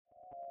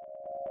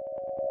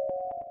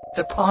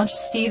The Paunch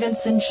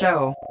Stevenson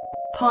Show.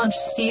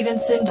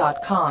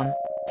 PaunchStevenson.com.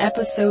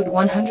 Episode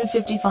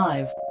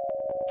 155.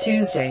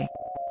 Tuesday,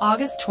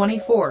 August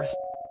 24th,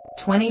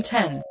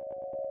 2010.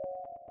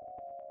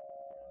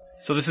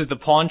 So this is the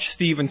Paunch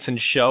Stevenson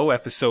Show,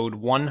 episode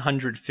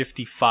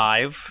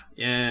 155.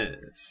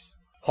 Yes.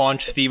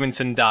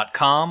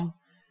 PaunchStevenson.com.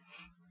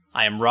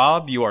 I am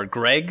Rob, you are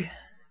Greg.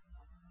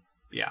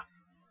 Yeah.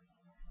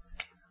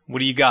 What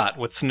do you got?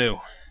 What's new?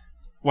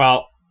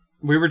 Well,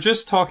 we were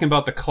just talking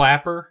about the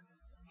clapper.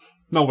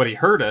 Nobody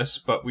heard us,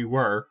 but we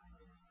were.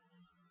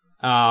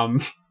 I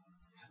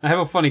have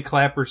a funny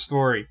clapper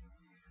story.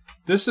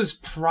 This is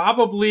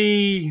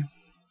probably,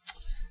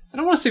 I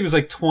don't want to say it was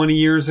like 20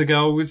 years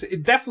ago. It was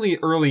definitely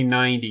early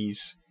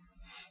 90s.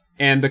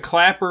 And the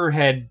clapper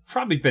had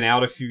probably been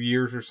out a few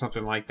years or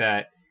something like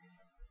that.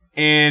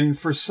 And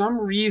for some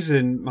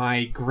reason,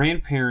 my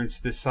grandfather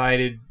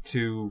decided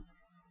to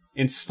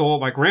install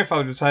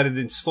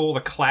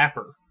the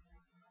clapper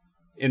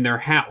in their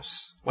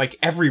house, like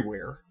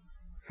everywhere.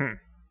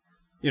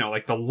 You know,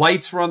 like the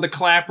lights were on the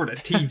clapper, the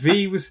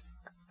TV was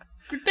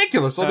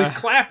ridiculous, all these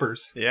clappers.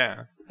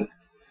 Yeah.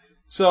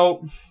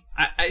 So,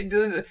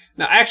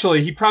 now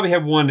actually, he probably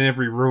had one in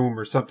every room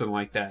or something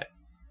like that.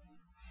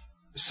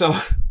 So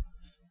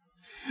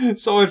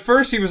at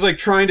first he was like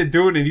trying to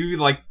do it and he would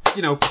like,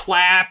 you know,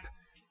 clap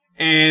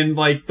and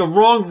like the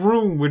wrong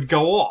room would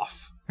go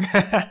off.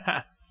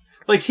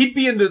 Like he'd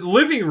be in the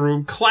living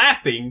room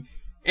clapping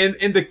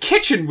and the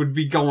kitchen would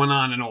be going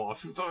on and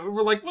off.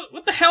 We're like,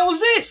 what the hell is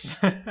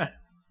this?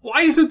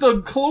 Why isn't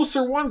the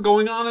closer one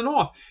going on and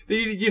off?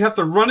 You'd have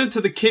to run into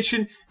the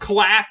kitchen,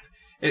 clap,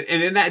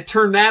 and then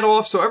turn that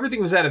off. So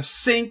everything was out of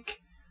sync.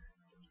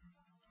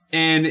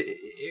 And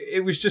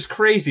it was just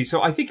crazy.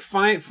 So I think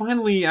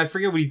finally, I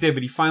forget what he did,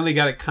 but he finally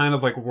got it kind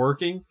of like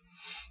working.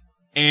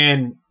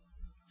 And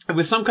it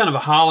was some kind of a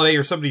holiday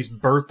or somebody's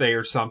birthday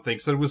or something.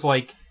 So it was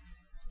like,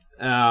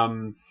 I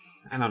don't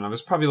know, it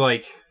was probably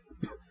like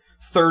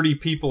 30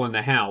 people in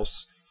the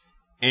house.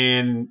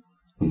 And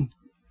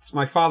it's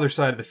my father's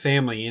side of the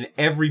family. And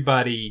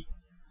everybody,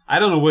 I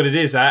don't know what it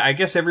is. I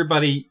guess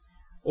everybody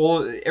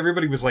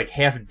was like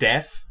half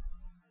deaf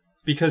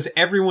because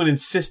everyone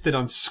insisted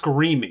on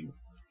screaming.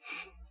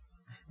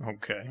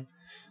 Okay.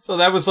 So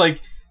that was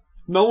like,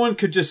 no one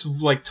could just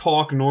like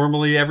talk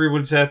normally.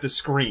 Everyone just had to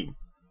scream.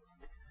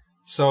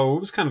 So it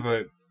was kind of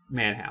a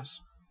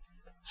madhouse.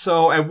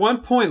 So at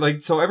one point,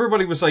 like, so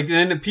everybody was like,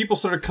 and then people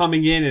started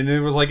coming in and it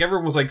was like,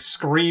 everyone was like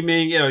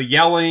screaming, you know,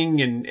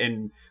 yelling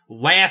and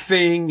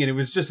laughing. And it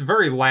was just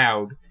very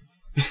loud.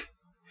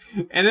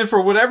 And then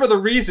for whatever the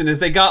reason, as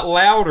they got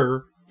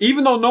louder,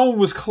 even though no one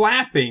was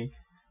clapping,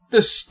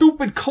 the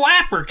stupid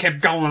clapper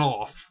kept going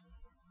off.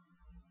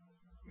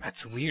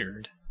 That's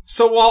weird.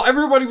 So while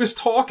everybody was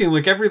talking,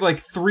 like every like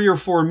 3 or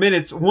 4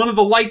 minutes, one of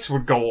the lights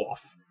would go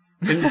off.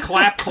 And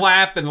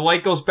clap, and the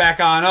light goes back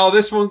on. Oh,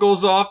 this one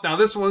goes off. Now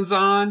this one's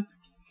on.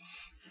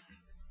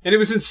 And it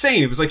was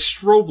insane. It was like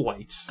strobe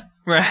lights.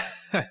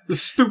 The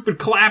stupid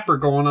clapper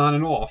going on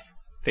and off.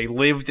 They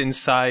lived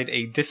inside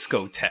a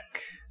discotheque.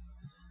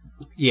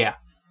 Yeah.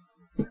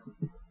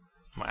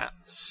 Wow.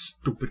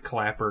 Stupid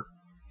clapper.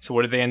 So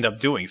what did they end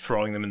up doing?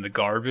 Throwing them in the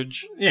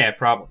garbage? Yeah,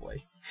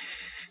 probably.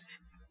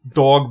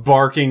 Dog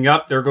barking.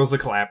 Up, there goes the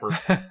clapper.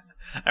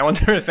 I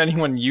wonder if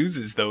anyone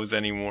uses those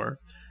anymore.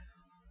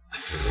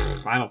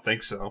 I don't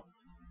think so.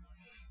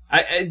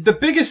 The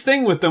biggest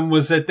thing with them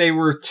was that they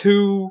weren't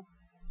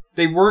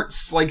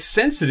like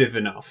sensitive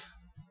enough.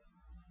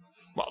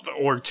 Well,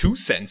 or too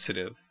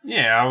sensitive.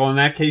 Yeah, well in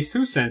that case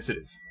too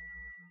sensitive.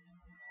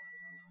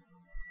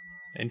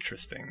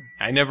 Interesting.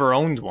 I never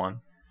owned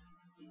one.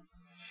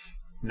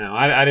 No,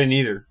 I didn't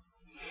either.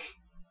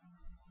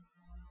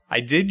 I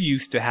did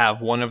used to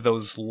have one of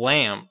those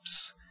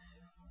lamps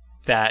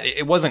that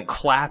it wasn't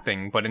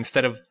clapping, but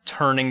instead of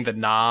turning the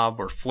knob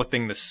or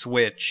flipping the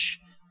switch,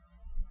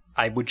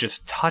 I would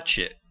just touch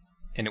it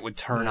and it would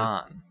turn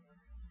on.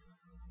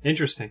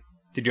 Interesting.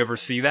 Did you ever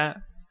see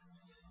that?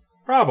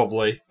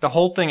 Probably. The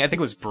whole thing, I think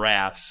it was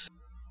brass.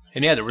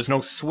 And yeah, there was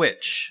no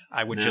switch.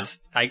 I would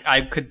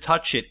I could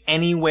touch it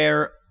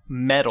anywhere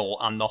metal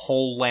on the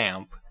whole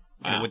lamp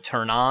and it would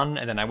turn on,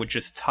 and then I would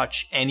just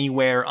touch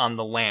anywhere on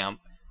the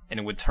lamp and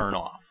it would turn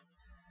off.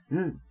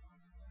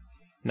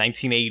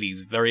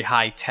 1980s, very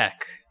high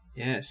tech.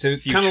 Yeah, so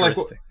it's kind of like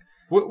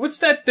what's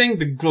that thing?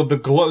 The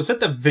globe? Is that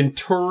the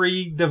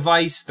Venturi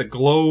device? The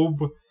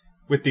globe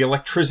with the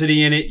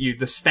electricity in it,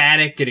 the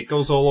static, and it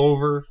goes all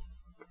over.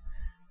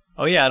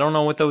 Oh yeah, I don't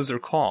know what those are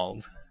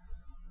called.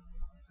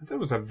 I thought it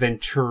was a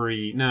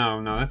Venturi.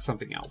 No, that's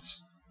something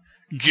else.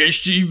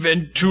 Jesse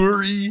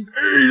Venturi.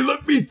 Hey,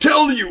 let me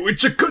tell you,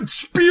 it's a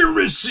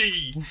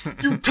conspiracy.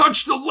 You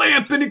touch the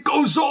lamp and it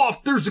goes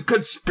off. There's a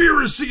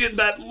conspiracy in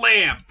that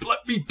lamp.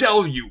 Let me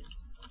tell you.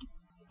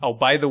 Oh,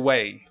 by the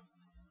way.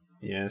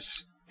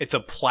 Yes. It's a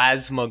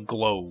plasma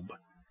globe.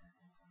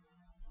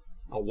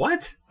 A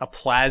what? A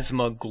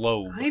plasma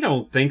globe. I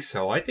don't think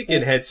so. I think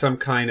it had some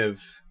kind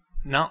of...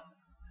 No.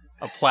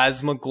 A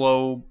plasma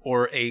globe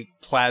or a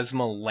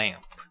plasma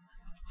lamp.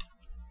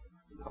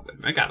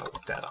 I gotta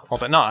look that up.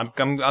 Hold on. No,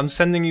 I'm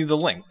sending you the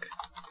link.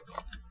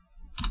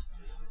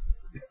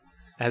 It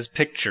has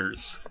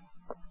pictures.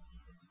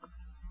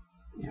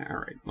 Yeah, all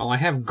right. Well, I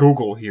have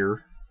Google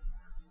here.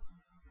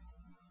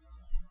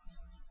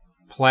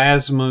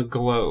 Plasma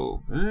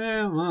globe.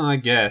 Well, I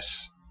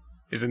guess.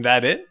 Isn't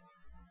that it?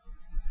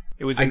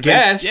 It was. I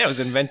guess. Yeah, it was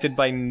invented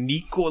by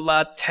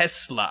Nikola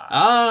Tesla.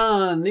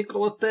 Ah,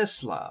 Nikola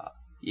Tesla.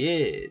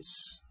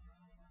 Yes.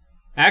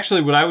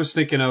 Actually, what I was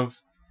thinking of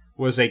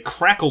was a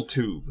crackle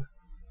tube,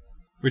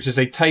 which is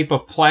a type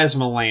of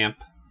plasma lamp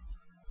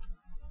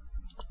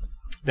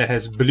that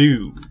has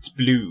blue. It's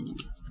blue.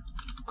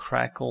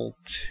 Crackle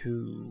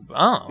tube.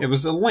 Oh. It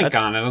was a link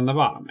on it on the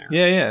bottom there.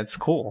 Yeah, it's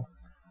cool.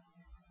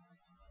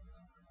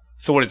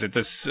 So what is it?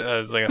 This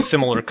is like a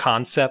similar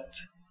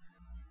concept,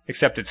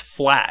 except it's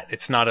flat.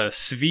 It's not a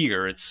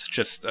sphere. It's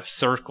just a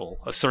circle,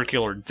 a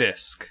circular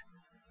disc.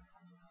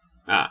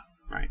 Ah,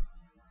 right.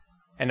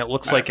 And it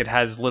looks like it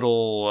has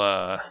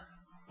little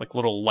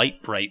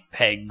light bright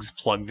pegs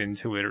plugged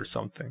into it or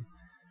something.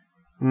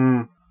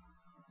 Hmm.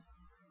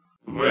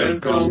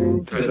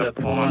 Welcome to the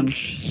Paunch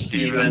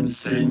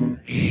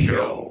Stevenson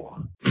Show.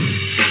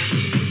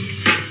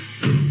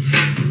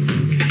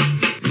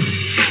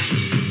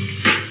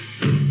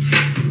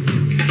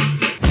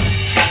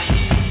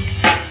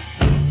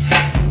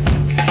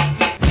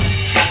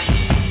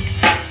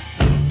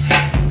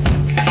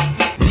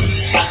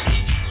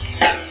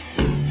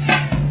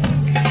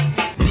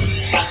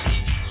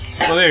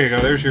 Well, there you go.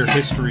 There's your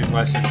history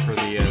lesson for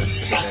the day.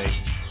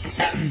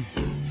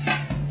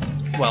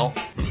 Well,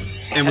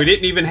 And we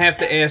didn't even have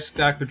to ask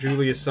Dr.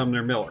 Julius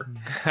Sumner Miller.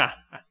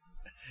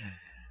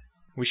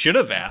 we should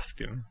have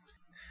asked him.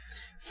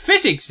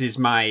 Physics is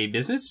my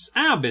business,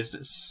 our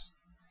business.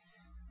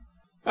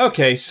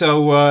 Okay,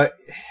 so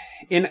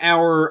in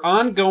our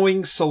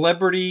ongoing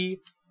celebrity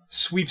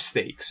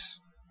sweepstakes,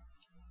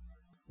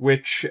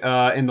 which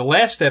in the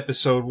last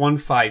episode,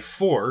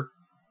 154,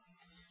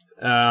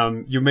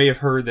 you may have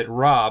heard that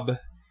Rob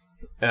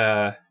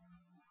got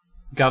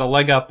a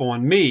leg up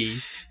on me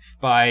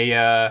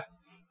by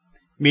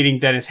meeting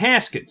Dennis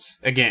Haskins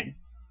again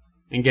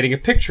and getting a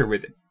picture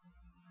with him.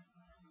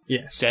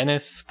 Yes.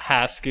 Dennis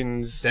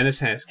Haskins. Dennis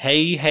Haskins.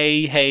 Hey.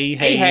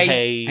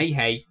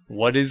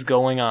 What is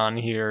going on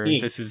here? Hey.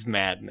 This is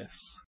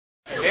madness.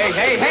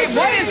 Hey,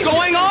 what is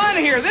going on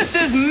here? This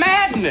is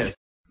madness.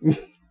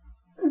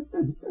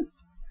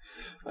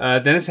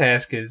 Dennis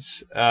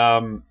Haskins.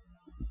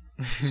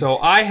 So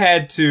I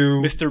had to...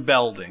 Mr.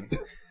 Belding.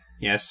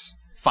 Yes.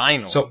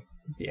 Finally.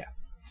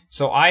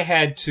 So I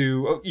had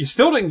to... Oh, you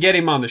still didn't get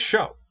him on the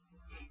show.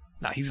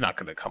 No, he's not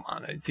going to come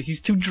on.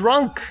 He's too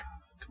drunk.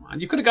 Come on,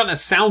 you could have gotten a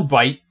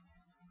soundbite.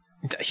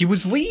 He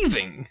was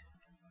leaving.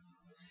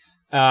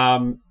 By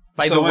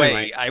By the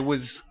way, I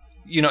was...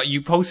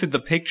 you posted the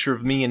picture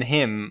of me and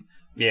him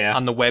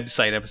on the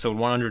website, episode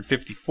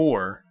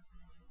 154.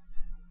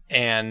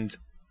 And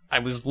I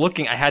was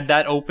looking... I had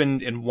that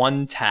opened in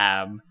one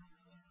tab.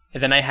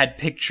 And then I had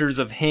pictures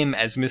of him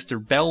as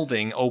Mr.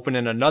 Belding open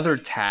in another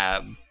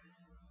tab.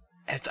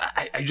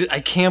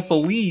 I can't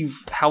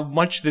believe how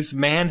much this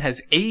man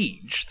has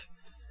aged.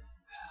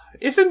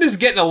 Isn't this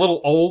getting a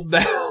little old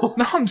now?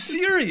 No, I'm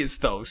serious,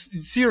 though.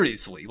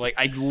 Seriously. Like,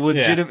 I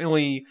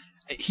legitimately...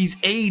 Yeah. He's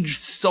aged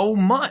so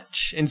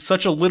much in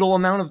such a little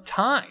amount of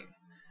time.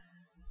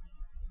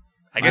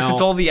 I guess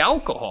it's all the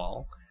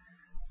alcohol.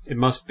 It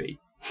must be.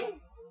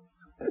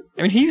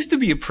 I mean, he used to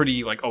be a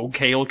pretty,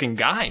 okay-looking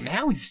guy.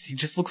 Now he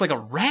just looks like a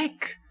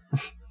wreck.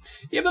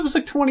 Yeah, but that was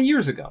 20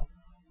 years ago.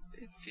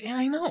 Yeah,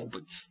 I know,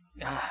 but...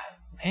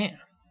 man.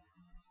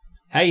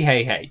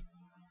 Hey.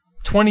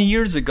 20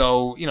 years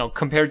ago,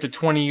 compared to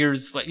 20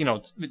 years,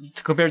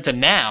 compared to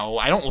now,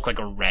 I don't look like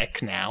a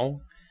wreck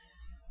now.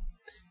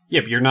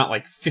 Yeah, but you're not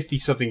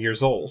 50-something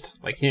years old,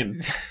 like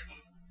him.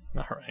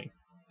 All right.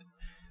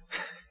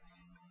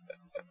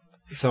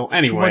 So it's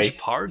anyway. Too much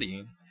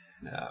partying.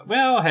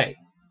 Well, hey.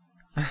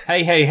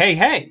 Hey.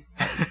 Hey.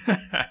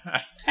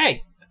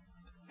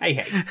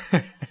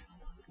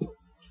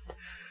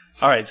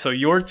 All right, so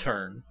your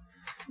turn.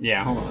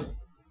 Yeah, hold on.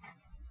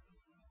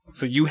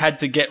 So you had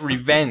to get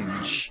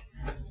revenge.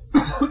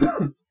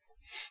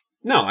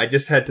 No, I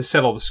just had to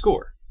settle the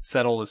score.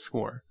 Settle the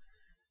score.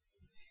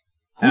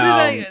 Who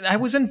did I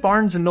was in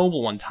Barnes &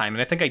 Noble one time,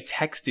 and I think I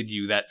texted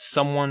you that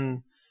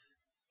someone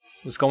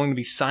was going to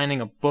be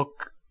signing a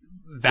book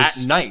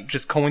that night,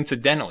 just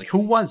coincidentally. Who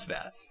was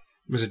that?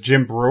 Was it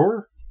Jim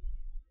Brewer?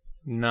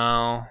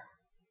 No,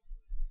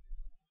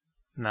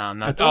 I'm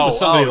not. I thought it was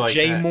somebody like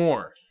Jay that.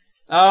 Moore.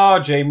 Oh,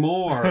 Jay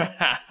Moore.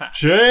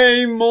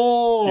 Jay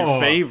Moore. Your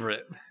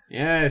favorite.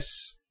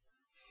 Yes.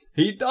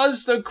 He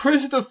does the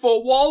Christopher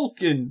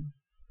Walken.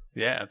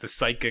 Yeah, the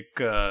psychic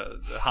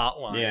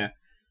hotline. Yeah.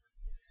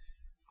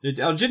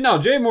 No,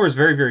 Jay Moore is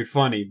very, very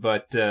funny,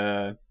 but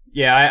I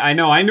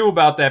know. I knew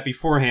about that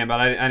beforehand, but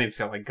I didn't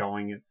feel like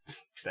going at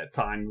that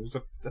time. It was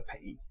a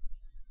pain.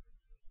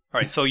 All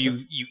right, so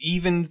you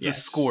evened the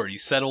score. You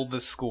settled the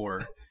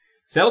score.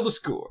 Settled the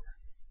score.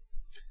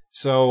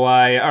 So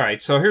all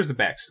right, so here's the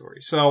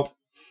backstory. So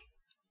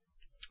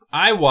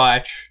I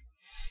watch,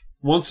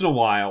 once in a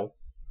while,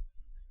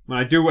 when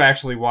I do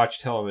actually watch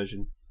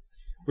television,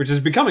 which is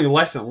becoming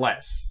less and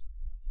less.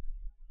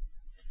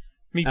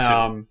 Me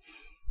too.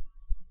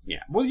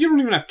 Yeah. Well, you don't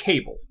even have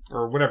cable,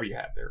 or whatever you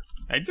have there.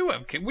 I do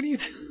have. What do you?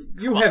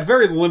 You have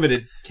very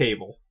limited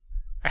cable.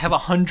 I have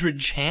 100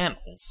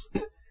 channels.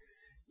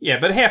 Yeah,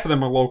 but half of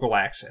them are local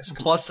access.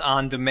 Plus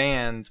on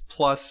demand,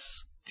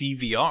 plus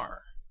DVR.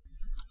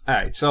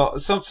 Alright, so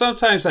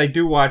sometimes I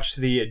do watch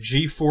the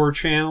G4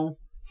 channel,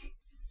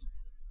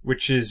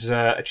 which is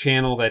a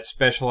channel that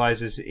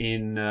specializes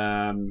in,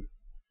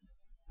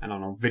 I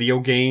don't know, video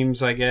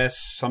games, I guess,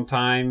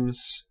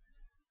 sometimes.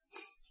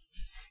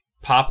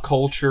 Pop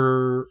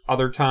culture,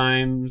 other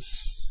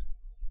times.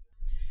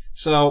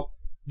 So,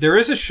 there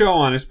is a show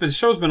on it, but the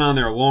show's been on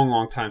there a long,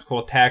 long time. It's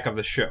called Attack of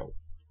the Show.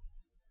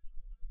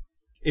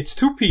 It's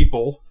two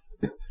people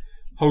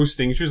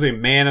hosting. It's usually a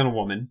man and a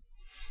woman.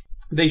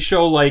 They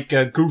show, like,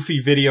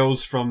 goofy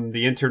videos from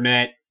the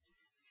internet,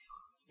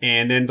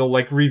 and then they'll,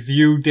 like,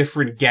 review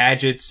different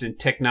gadgets and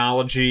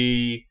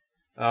technology,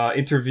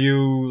 interview,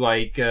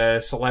 like,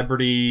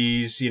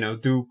 celebrities, you know,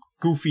 do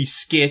goofy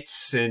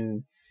skits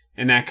and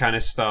that kind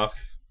of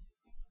stuff.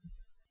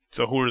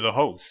 So who are the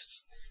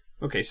hosts?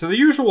 Okay, so the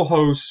usual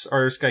hosts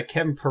are this guy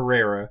Kevin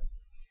Pereira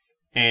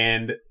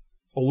and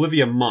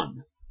Olivia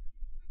Munn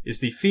is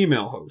the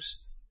female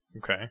host.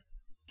 Okay.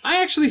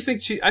 I actually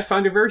think I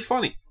find her very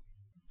funny.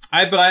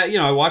 I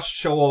watch the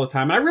show all the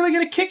time and I really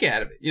get a kick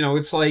out of it. You know,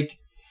 it's like,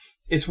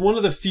 it's one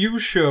of the few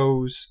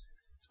shows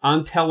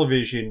on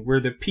television where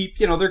the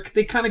people, you know,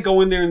 they kind of go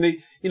in there and they,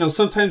 you know,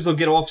 sometimes they'll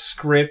get off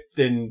script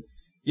and,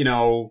 you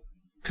know,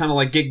 kind of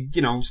like get,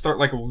 you know, start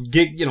like a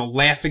gig, you know,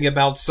 laughing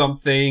about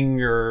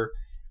something or,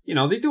 you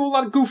know, they do a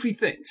lot of goofy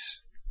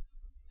things.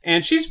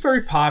 And she's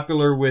very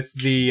popular with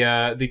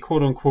the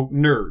quote unquote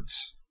nerds.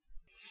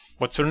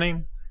 What's her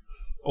name?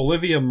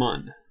 Olivia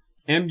Munn.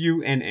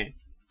 Munn.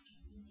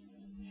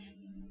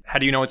 How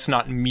do you know it's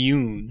not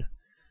Mune?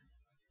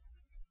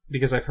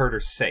 Because I've heard her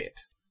say it.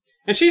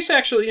 And she's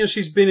actually, you know,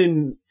 she's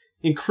been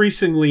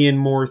increasingly in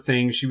more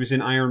things. She was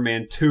in Iron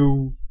Man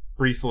 2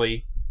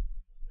 briefly.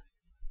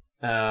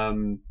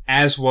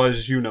 As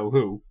was you know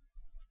who.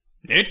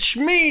 It's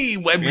me,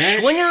 Web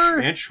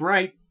Schlinger. That's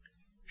right.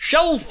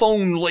 Shell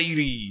phone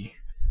lady.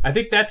 I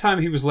think that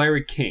time he was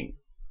Larry King.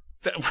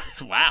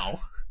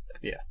 Wow.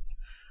 Yeah.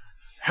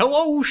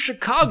 Hello,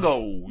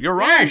 Chicago.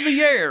 You're on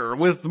the air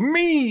with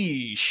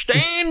me,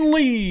 Stan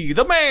Lee,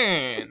 the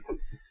man.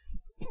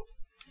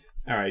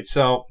 All right,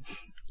 so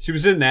she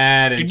was in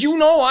that. And did you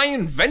know I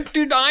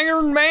invented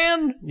Iron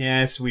Man?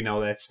 Yes, we know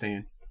that,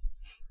 Stan.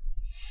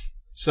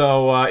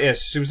 So,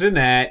 yes, she was in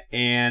that,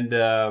 and,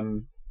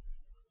 you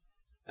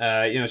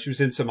know, she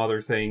was in some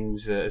other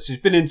things. She's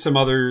been in some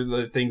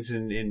other things,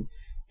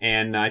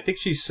 and I think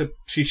she's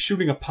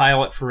shooting a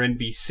pilot for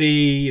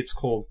NBC. It's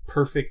called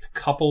Perfect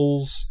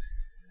Couples.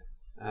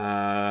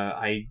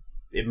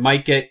 It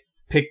might get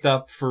picked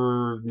up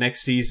for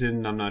next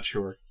season. I'm not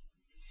sure.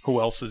 Who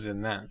else is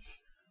in that?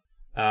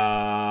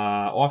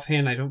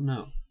 Offhand, I don't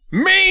know.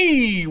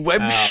 Me,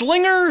 Web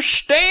Schlinger,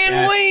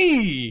 Stan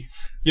Lee.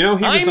 You know,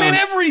 I'm in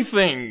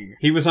everything.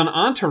 He was on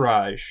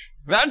Entourage.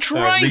 That's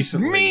right,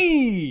 recently,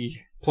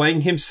 me.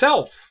 Playing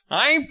himself.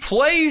 I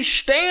play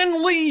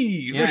Stan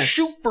Lee, the Yes.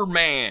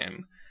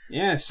 Superman.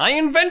 Yes. I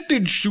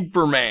invented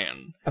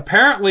Superman.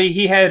 Apparently,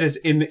 he had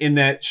in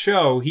that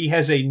show. He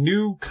has a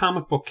new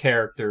comic book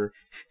character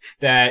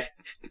that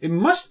it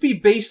must be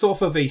based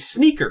off of a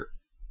sneaker.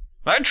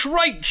 That's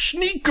right,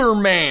 Sneaker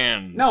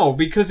Man. No,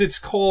 because it's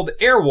called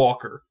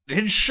Airwalker.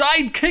 His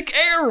sidekick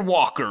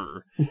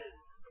Airwalker.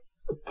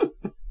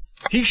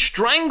 He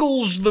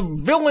strangles the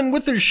villain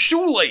with his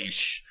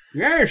shoelace.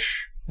 Yes.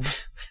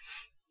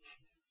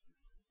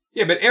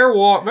 Yeah, but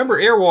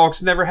remember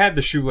Airwalks never had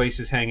the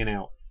shoelaces hanging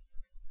out.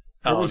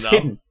 It was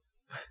hidden.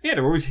 Yeah,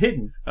 they were always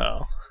hidden.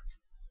 Oh.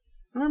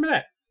 Remember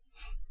that?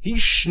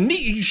 He's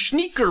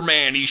Sneaker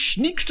Man. He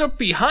sneaks up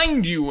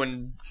behind you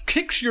and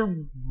kicks your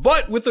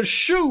butt with a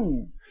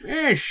shoe.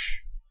 Yes.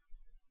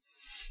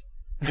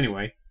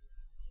 Anyway.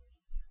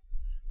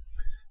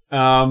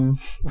 What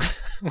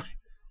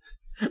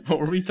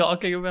were we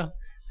talking about?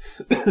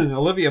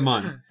 Olivia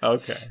Munn.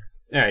 Okay.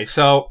 Alright,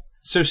 so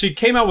she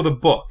came out with a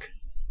book.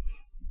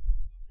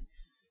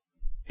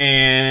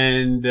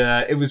 And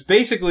it was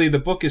basically, the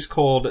book is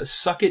called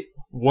Suck It,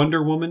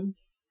 Wonder Woman.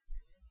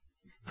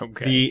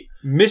 Okay. The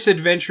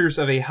Misadventures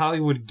of a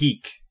Hollywood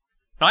Geek.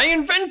 I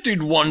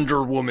invented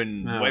Wonder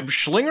Woman, Web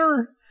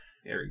Schlinger.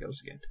 There he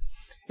goes again.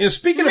 You know,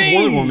 speaking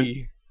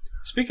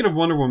of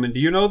Wonder Woman, do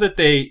you know that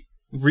they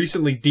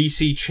recently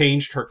DC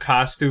changed her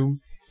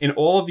costume and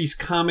all of these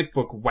comic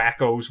book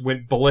wackos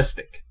went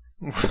ballistic?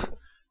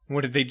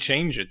 What did they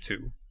change it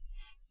to?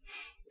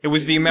 It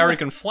was the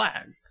American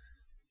flag.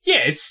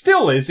 Yeah, it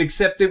still is,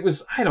 except it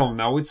was, I don't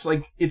know, it's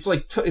like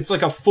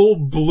a full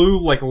blue,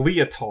 like,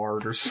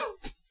 leotard or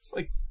something. It's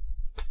like...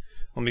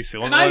 Let me see.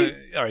 All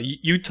right,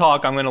 you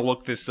talk, I'm gonna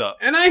look this up.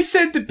 And I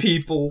said to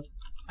people,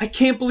 I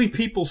can't believe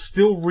people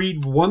still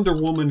read Wonder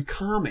Woman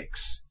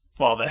comics.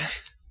 Well,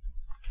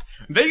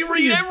 They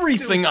read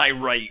everything I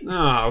write.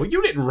 No,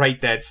 you didn't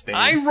write that, Stan.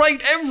 I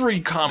write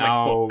every comic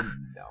book.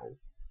 No.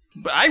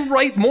 But I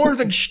write more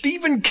than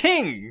Stephen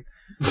King.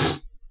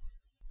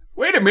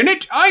 Wait a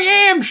minute. I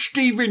am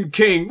Stephen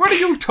King. What are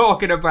you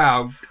talking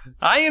about?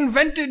 I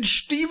invented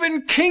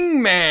Stephen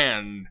King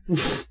Man.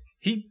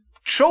 He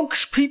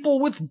chokes people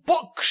with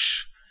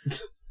books.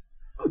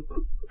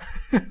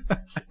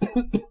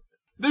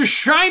 The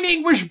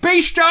Shining was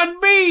based on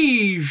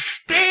me,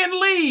 Stan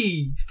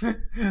Lee.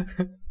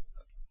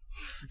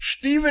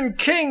 Stephen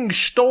King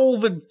stole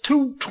the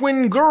 2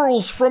 twin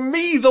girls from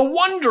me, the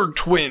Wonder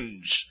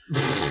Twins.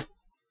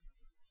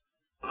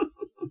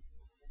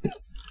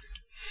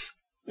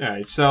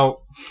 Alright,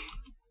 so...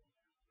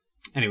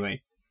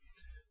 Anyway.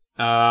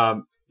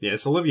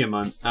 Yes, Olivia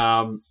Munn.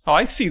 Oh,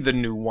 I see the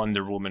new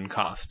Wonder Woman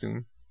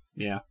costume.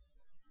 Yeah.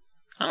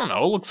 I don't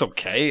know, it looks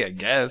okay, I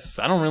guess.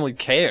 I don't really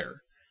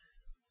care.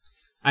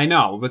 I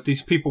know, but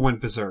these people went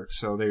berserk,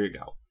 so there you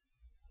go.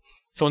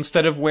 So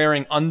instead of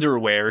wearing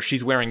underwear,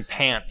 she's wearing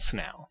pants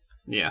now.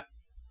 Yeah.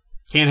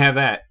 Can't have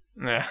that.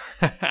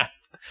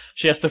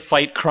 She has to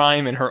fight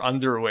crime in her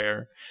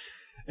underwear.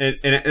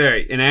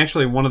 And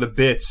actually, one of the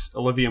bits,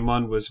 Olivia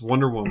Munn was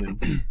Wonder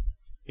Woman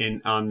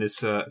on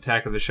this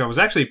Attack of the Show. It was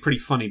actually a pretty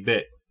funny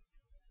bit.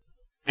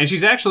 And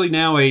she's actually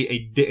now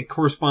a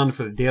correspondent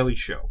for The Daily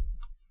Show.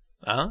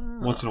 Oh.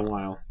 Once in a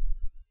while.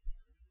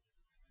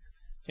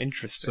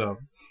 Interesting. So,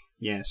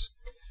 yes.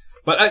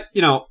 But,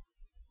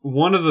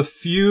 one of the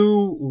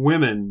few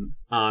women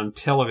on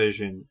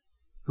television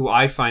who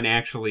I find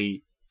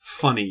actually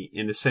funny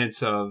in the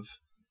sense of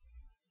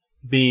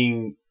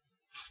being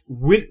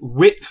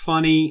wit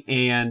funny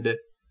and,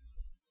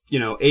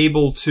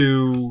 able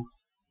to,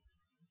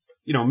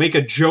 make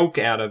a joke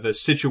out of a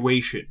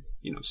situation,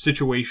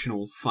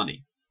 situational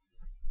funny.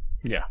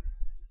 Yeah.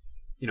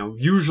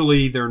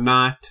 Usually they're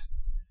not,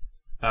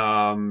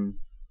 for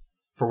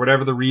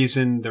whatever the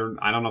reason,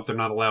 I don't know if they're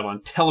not allowed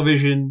on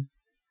television,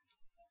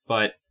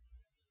 but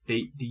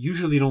they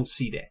usually don't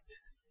see that.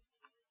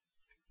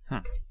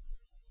 Huh.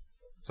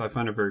 So I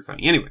find it very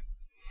funny. Anyway,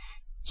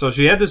 so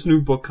she had this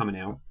new book coming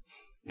out,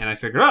 and I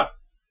figured,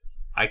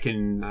 I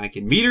can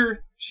meet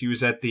her. She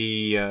was at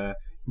the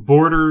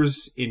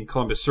Borders in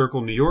Columbus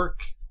Circle, New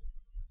York.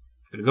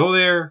 Gonna go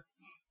there.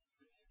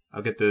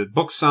 I'll get the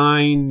book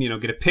signed,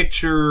 get a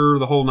picture,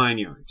 the whole 9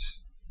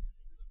 yards.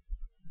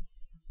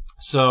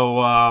 So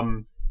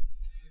I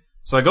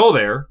go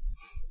there,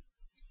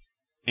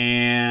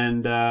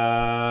 and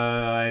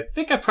I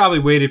think I probably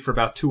waited for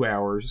about 2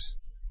 hours.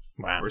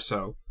 Wow. Or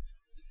so.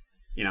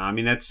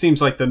 That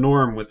seems like the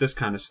norm with this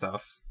kind of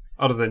stuff,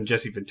 other than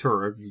Jesse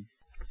Ventura.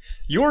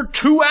 You're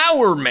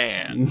 2-hour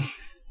man.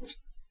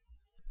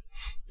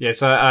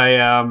 Yes,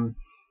 I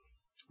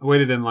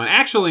waited in line.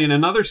 Actually, in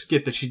another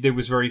skit that she did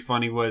was very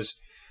funny was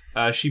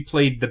she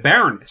played the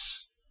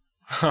Baroness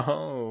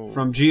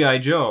from G.I.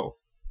 Joe.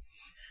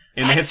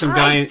 And they had some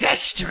guy...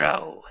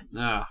 Destro!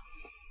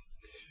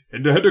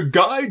 And they had a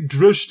guy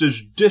dressed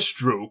as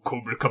Destro,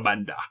 Cobra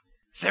Commander.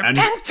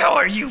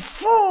 Serpentor, you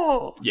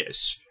fool!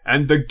 Yes,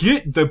 and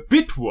the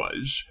bit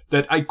was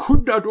that I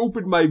could not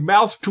open my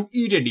mouth to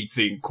eat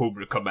anything,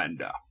 Cobra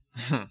Commander.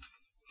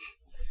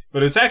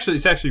 But it's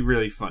actually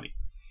really funny.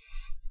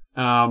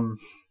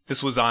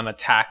 This was on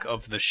Attack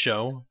of the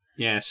Show?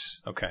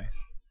 Yes. Okay.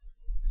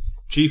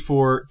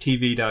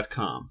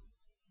 G4TV.com.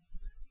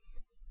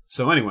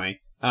 So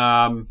anyway,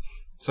 going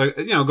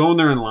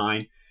there in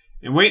line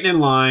and waiting in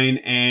line,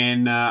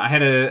 and I had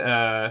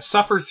to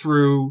suffer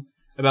through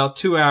about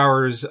 2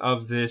 hours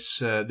of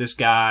this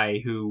guy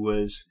who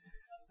was,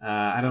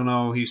 I don't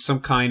know, he's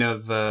some kind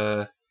of,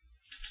 I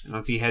don't know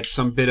if he had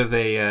some bit of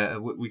a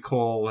what we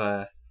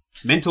call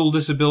mental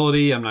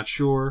disability. I'm not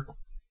sure,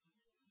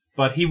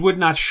 but he would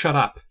not shut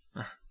up.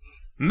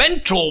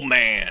 Mental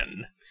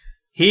Man.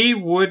 He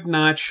would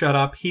not shut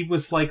up. He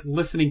was like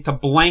listening to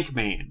Blank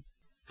Man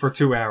for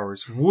 2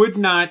 hours. Would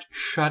not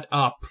shut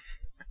up.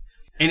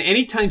 And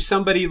anytime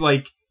somebody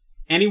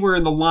anywhere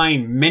in the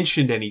line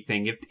mentioned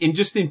anything,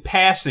 just in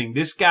passing,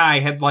 this guy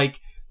had like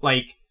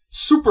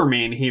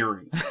Superman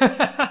hearing.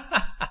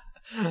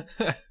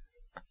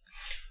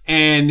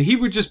 And he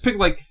would just pick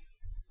like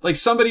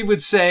somebody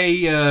would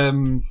say, I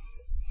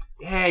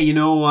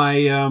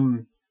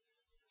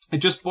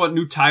just bought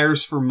new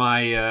tires for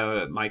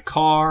my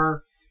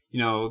car.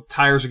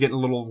 Tires are getting a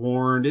little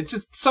worn. It's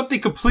just something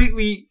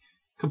completely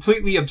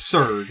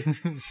absurd.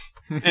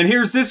 And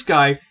here's this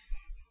guy.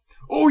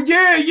 Oh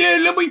yeah,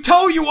 let me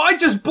tell you, I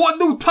just bought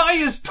new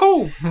tires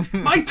too.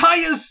 My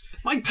tires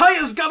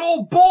got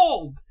all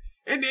bald.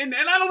 And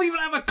I don't even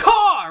have a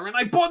car. And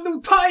I bought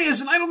new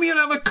tires and I don't even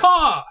have a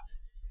car.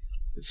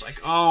 It's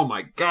like, oh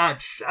my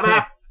God, shut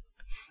up.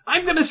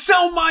 I'm gonna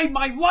sell my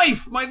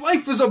life. My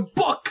life is a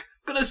book.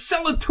 I'm gonna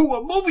sell it to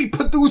a movie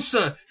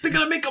producer. They're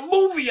gonna make a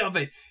movie of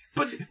it.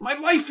 But my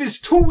life is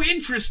too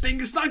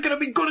interesting. It's not gonna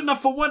be good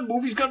enough for one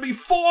movie. It's gonna be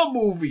 4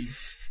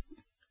 movies.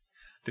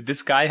 Did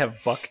this guy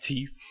have buck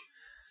teeth?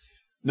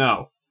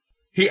 No.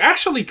 He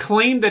actually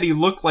claimed that he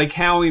looked like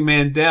Howie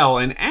Mandel,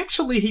 and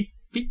actually he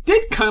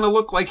did kind of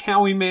look like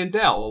Howie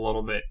Mandel a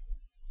little bit.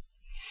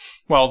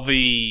 Well,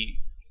 the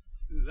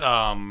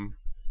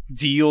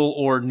Deal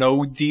or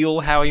No Deal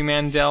Howie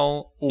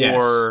Mandel, or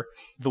Yes.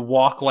 the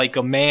Walk Like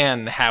a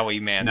Man Howie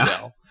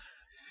Mandel.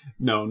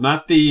 No,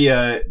 not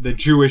the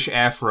Jewish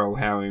Afro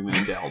Howie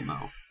Mandel.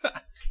 No.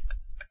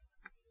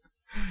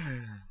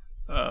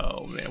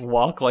 Oh man,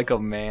 Walk Like a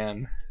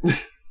Man. Do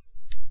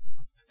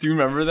you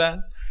remember that?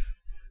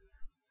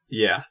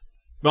 Yeah.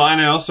 Well, and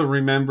I also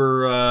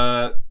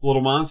remember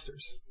Little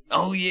Monsters.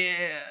 Oh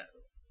yeah,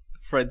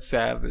 Fred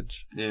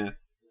Savage. Yeah.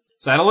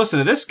 So I had to listen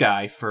to this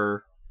guy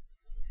for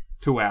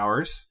 2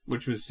 hours,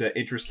 which was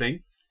interesting.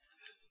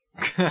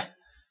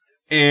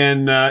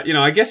 And,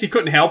 I guess he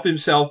couldn't help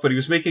himself, but he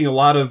was making a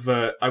lot of,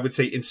 I would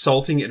say,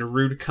 insulting and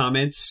rude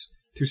comments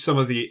to some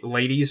of the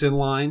ladies in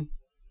line.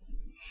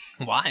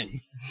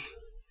 Why?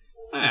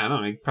 I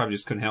don't know. He probably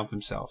just couldn't help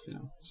himself,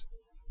 He's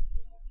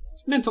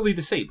mentally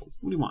disabled.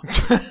 What do you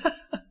want?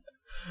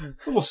 A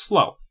little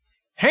slow.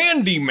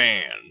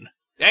 Handyman.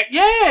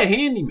 Yeah,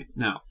 handyman.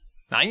 No.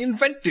 I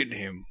invented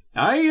him.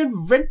 I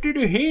invented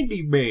a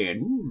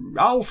handyman.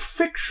 I'll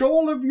fix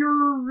all of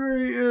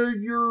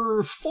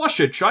your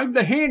faucets. I'm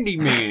the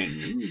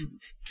handyman.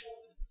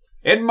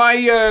 And my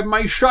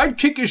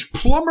sidekick is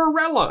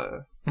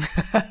Plumberella.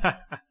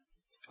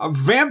 A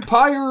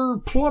vampire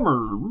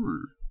plumber.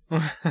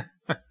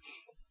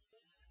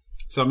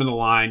 So I'm in the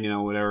line,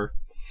 whatever.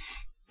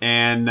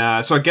 And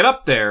so I get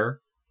up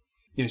there.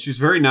 She's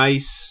very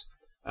nice.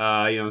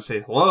 Say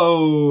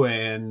hello,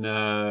 and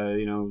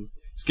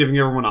just giving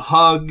everyone a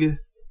hug.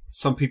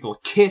 Some people a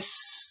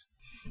kiss.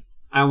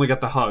 I only got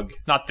the hug.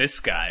 Not this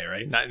guy,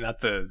 right?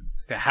 Not the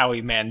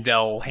Howie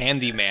Mandel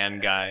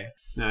handyman guy.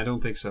 No, I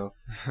don't think so.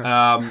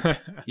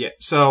 Yeah,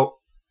 so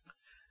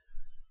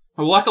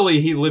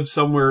luckily he lived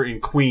somewhere in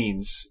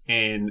Queens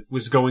and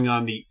was going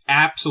on the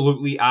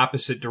absolutely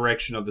opposite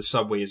direction of the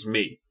subway as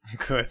me.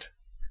 Good.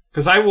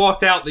 Because I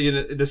walked out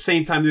at the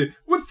same time.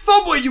 What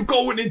subway you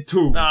going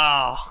into? Oh,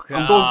 God.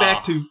 I'm going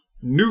back to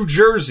New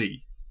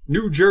Jersey.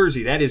 New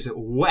Jersey, that is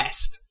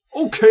west.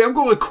 Okay, I'm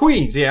going to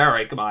Queens. Yeah, all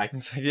right, goodbye.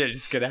 It's like, yeah,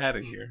 just get out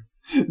of here.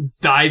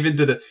 Dive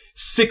into the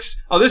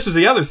this is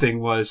the other thing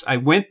was I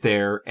went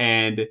there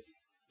and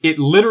it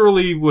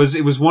literally was,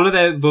 it was one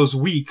of those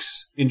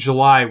weeks in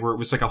July where it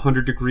was like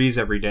 100 degrees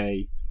every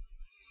day.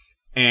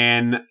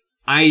 And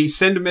I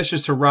send a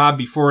message to Rob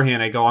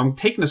beforehand. I go, I'm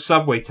taking a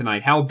subway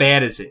tonight. How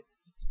bad is it?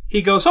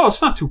 He goes, oh,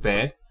 it's not too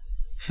bad.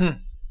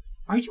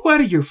 Are you out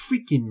of your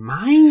freaking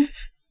mind?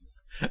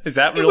 Is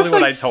that really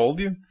what I told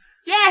you?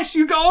 Yes,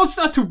 you go, oh, it's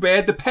not too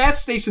bad. The PATH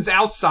station's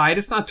outside.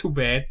 It's not too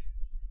bad.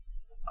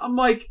 I'm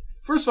like,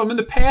 first of all, I'm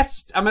at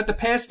the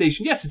PATH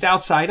station. Yes, it's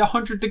outside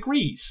 100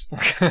 degrees.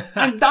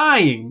 I'm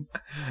dying.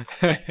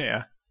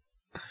 Yeah.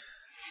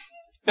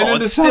 And well,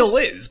 then it still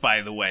is,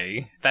 by the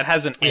way. That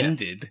hasn't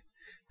ended.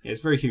 Yeah,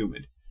 it's very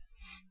humid.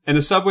 And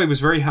the subway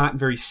was very hot and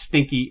very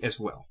stinky as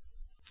well.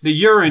 The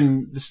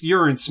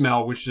urine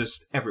smell was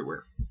just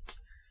everywhere.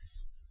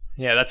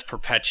 Yeah, that's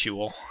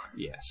perpetual.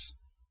 Yes.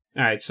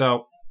 All right,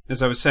 so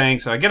as I was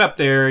saying, so I get up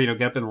there,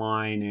 get up in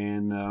line,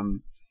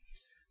 and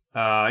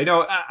I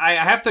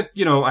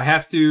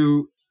have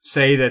to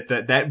say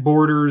that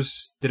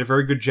Borders did a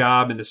very good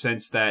job in the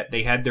sense that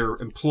they had their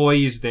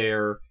employees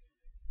there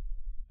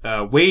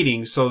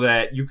waiting so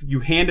that you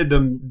handed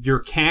them your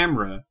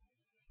camera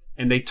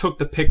and they took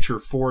the picture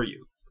for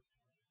you.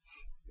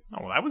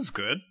 Oh, well, that was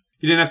good.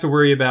 You didn't have to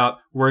worrying about,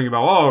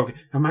 oh,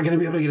 am I going to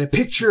be able to get a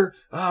picture?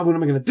 What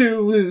am I going to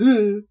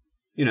do?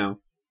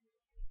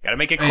 Gotta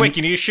make it quick.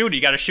 You need a shooter.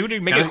 You gotta shoot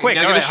it. Make it quick.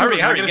 Gotta All right, get a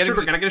shooter.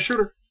 hurry. Gotta get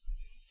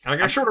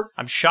a shooter.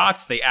 I'm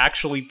shocked they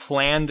actually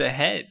planned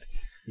ahead.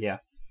 Yeah.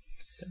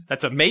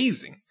 That's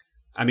amazing.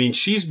 I mean,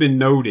 she's been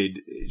noted.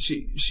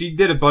 She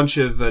did a bunch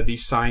of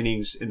these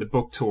signings in the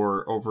book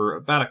tour over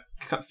about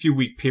a few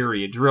week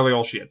period. Really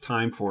all she had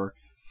time for.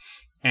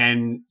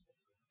 And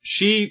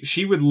she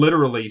would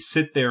literally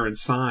sit there and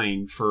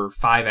sign for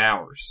 5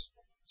 hours,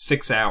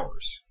 6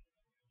 hours.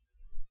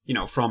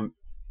 From,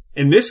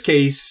 in this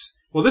case,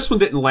 well, this one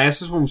didn't last.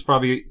 This one was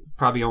probably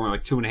only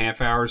like 2.5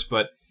 hours,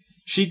 but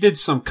she did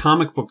some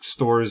comic book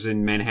stores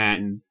in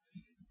Manhattan,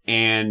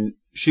 and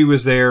she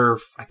was there.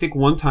 I think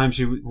one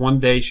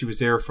day she was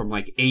there from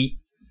like 8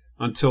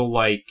 until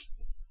like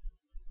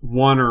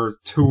 1 or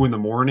 2 in the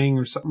morning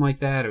or something like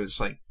that. It was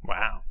like,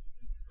 wow,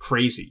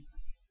 crazy.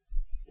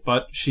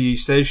 But she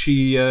says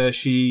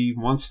she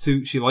likes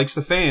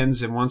the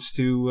fans and wants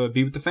to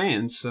be with the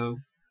fans. So,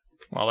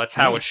 well, that's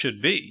how it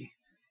should be.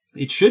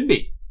 It should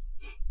be.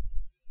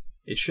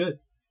 It should.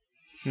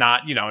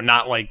 Not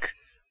like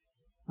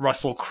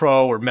Russell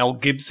Crowe or Mel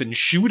Gibson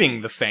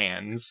shooting the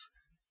fans.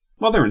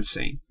 Well, they're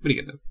insane. What are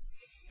you gonna do?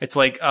 It's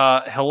like,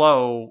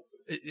 hello,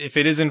 if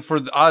it isn't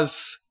for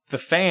us, the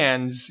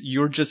fans,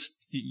 you're just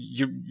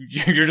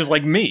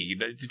like me.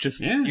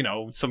 Just,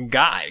 some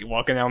guy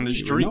walking down the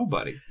street.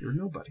 You're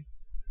nobody.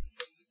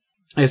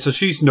 Yeah, so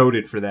she's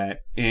noted for that.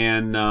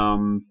 And,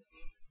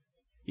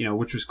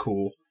 which was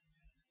cool.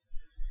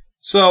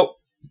 So,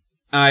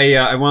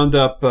 I wound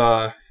up,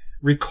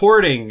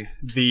 recording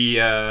the,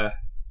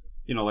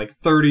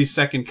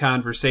 30-second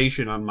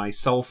conversation on my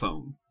cell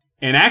phone.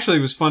 And actually,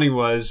 what was funny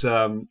was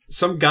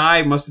some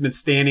guy must have been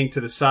standing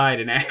to the side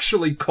and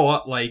actually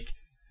caught like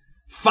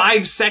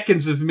 5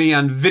 seconds of me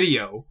on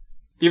video,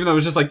 even though it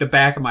was just like the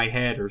back of my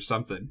head or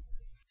something.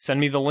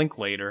 Send me the link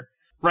later.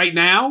 Right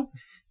now?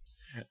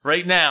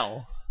 Right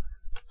now.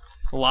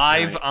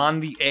 Live on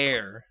the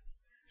air.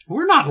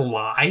 We're not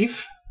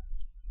live.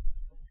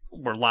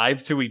 We're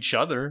live to each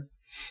other.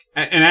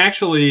 And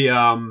actually,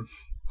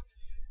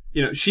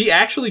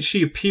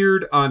 she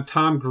appeared on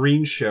Tom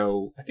Green's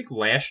show, I think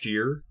last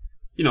year.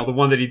 You know, the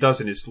one that he does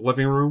in his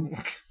living room.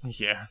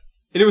 Yeah.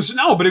 And it was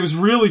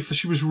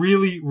she was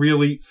really,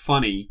 really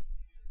funny.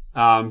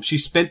 She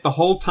spent the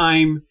whole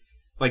time,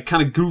 like,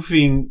 kind of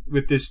goofing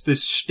with this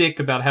shtick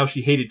about how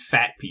she hated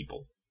fat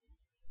people.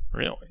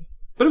 Really?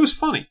 But it was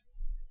funny.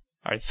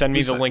 All right, send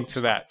me the link to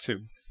that,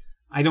 too.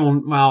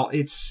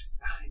 It's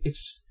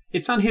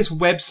on his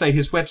website.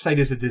 His website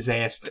is a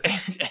disaster.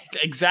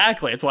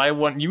 Exactly. That's why I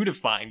want you to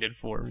find it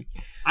for me.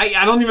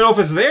 I don't even know if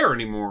it's there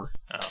anymore.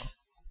 Oh.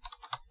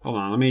 Hold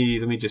on, let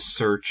me just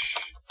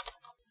search.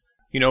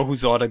 You know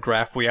whose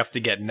autograph we have to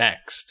get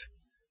next?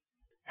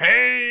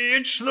 Hey,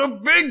 it's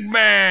the big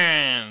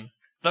man!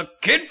 The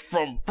kid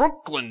from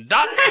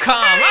Brooklyn.com!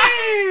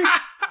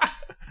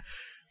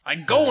 I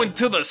go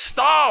into the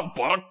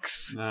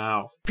Starbucks.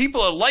 No.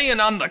 People are laying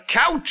on the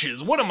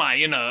couches. What am I,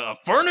 in a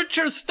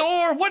furniture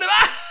store? What am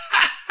I?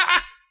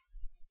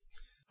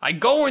 I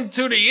go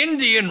into the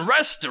Indian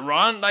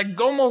restaurant. I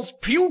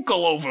almost puke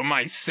all over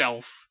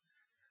myself.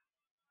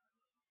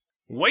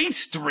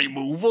 Waste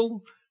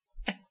removal?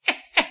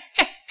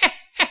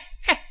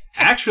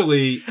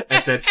 Actually,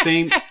 at that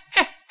same...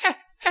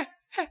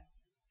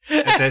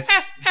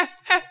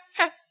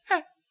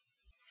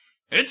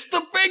 It's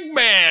the big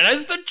man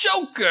as the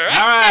Joker. All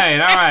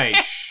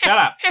right. Shut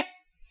up.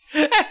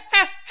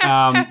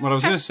 What I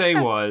was going to say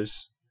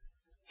was,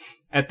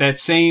 at that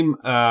same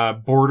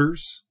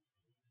Borders,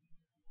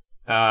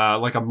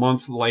 like a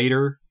month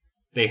later,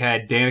 they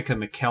had Danica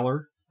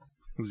McKellar.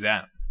 Who's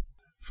that?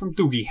 From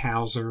Doogie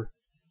Howser.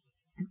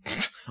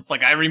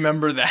 Like, I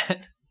remember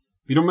that.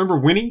 You don't remember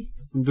Winnie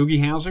from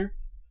Doogie Howser?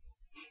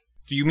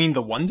 Do you mean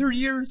the Wonder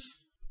Years?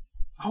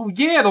 Oh,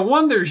 yeah, the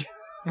Wonder...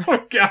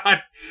 Oh,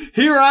 God.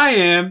 Here I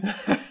am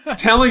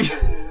telling...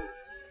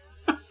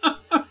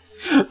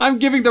 I'm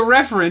giving the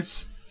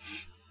reference.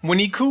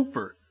 Winnie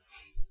Cooper.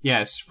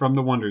 Yes, from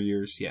the Wonder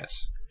Years,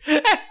 yes.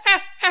 All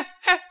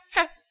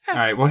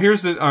right, well,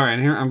 here's the... All right,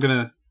 here, I'm going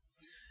to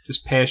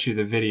just pass you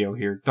the video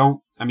here.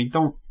 Don't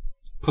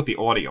put the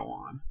audio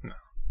on. No.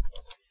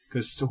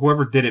 Because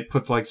whoever did it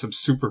puts, like, some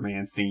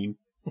Superman theme.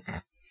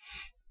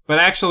 But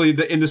actually,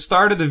 in the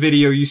start of the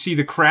video, you see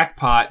the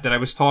crackpot that I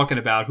was talking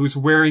about, who's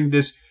wearing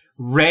this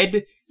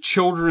red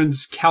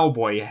children's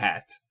cowboy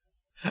hat.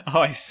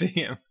 Oh, I see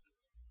him.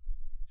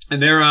 And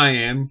there I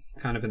am,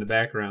 kind of in the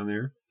background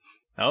there.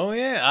 Oh,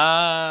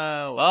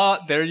 yeah. Well,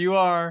 there you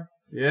are.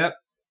 Yep.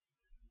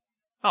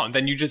 Oh, and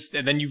then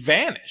you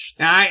vanished.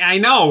 I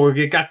know,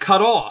 it got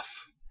cut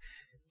off.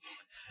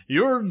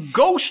 You're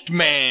Ghost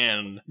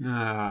Man.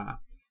 Ah.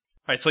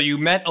 All right, so you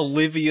met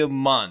Olivia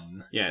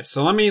Munn. Yeah,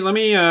 so let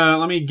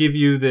me give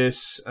you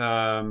this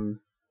Odeo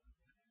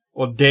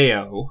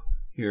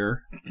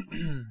here.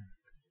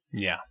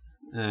 Yeah.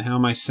 How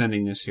am I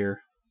sending this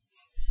here?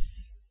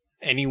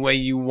 Any way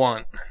you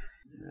want.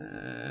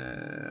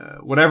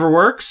 Whatever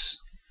works.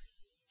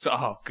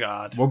 Oh,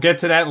 God. We'll get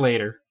to that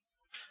later.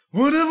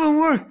 Whatever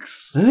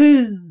works. All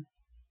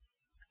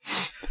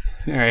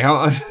right,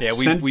 yeah,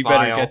 we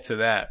better get to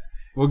that.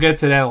 We'll get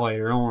to that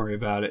later. Don't worry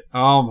about it.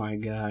 Oh, my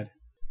God.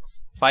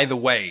 By the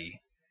way,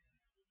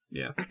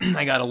 yeah,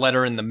 I got a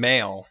letter in the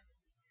mail.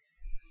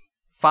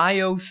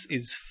 Fios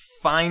is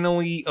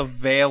finally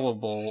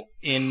available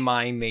in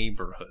my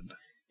neighborhood.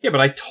 Yeah,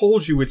 but I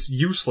told you it's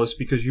useless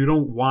because you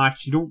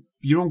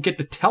don't get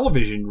the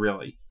television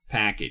really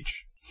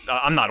package.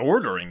 I'm not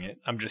ordering it.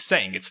 I'm just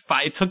saying it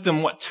took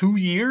them 2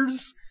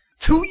 years?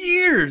 2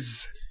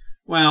 years.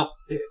 Well,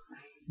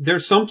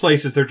 there's some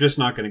places they're just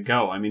not going to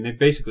go. I mean, they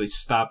basically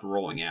stopped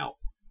rolling out.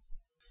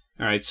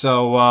 All right,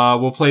 so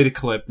we'll play the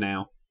clip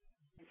now.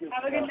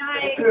 Have a good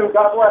night.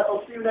 God bless.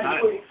 I'll see you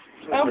next week.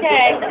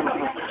 Okay.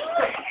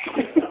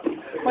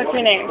 What's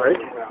your name?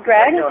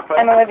 Greg?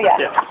 I'm Olivia.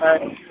 How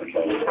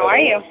are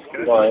you?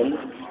 Fine.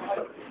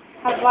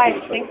 How's life?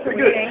 Thanks for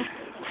reading.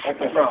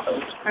 Okay.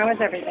 How was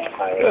everything?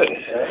 Good.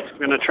 I'm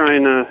going to try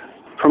and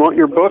promote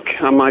your book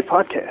on my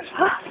podcast.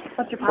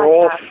 What's your For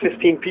all podcast?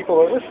 15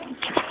 people that listen.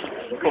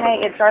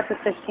 Hey, it starts with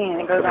 15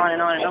 and it goes on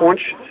and on and on.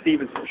 Paunch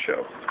Stevenson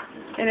Show.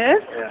 It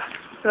is? Yeah.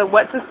 So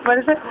what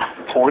is it?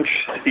 Paunch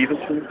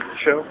Stevenson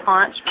Show.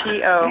 Paunch,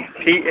 P-O.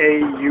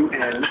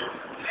 P-A-U-N-C-H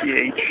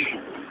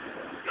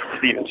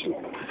Stevenson.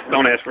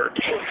 Don't ask for it.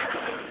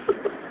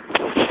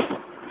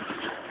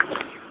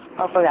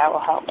 Hopefully that will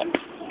help him.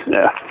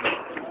 Yeah.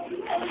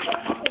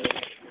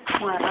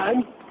 Want a hug?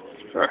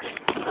 Sure.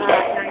 All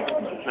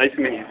right, Nice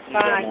to meet you.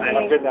 Bye.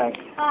 Have a good night.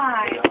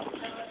 Bye.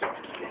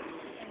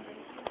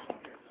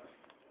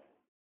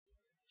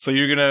 So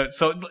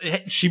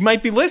she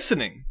might be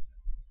listening.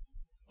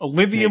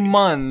 Olivia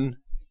Munn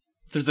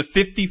There's a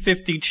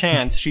 50-50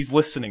 chance she's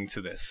listening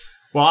to this.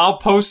 Well, I'll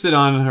post it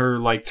on her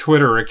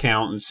Twitter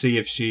account and see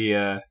if she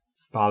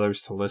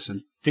bothers to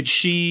listen. Did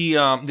she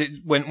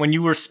when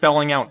you were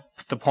spelling out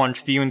the Paunch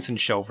Stevenson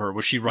show for her,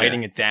 was she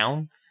writing it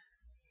down?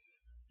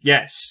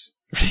 Yes.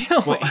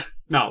 Really? Well,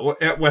 no.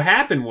 What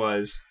happened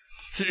was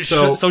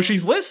so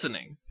she's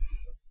listening.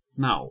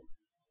 No.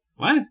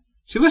 What?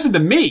 She listened to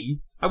me.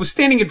 I was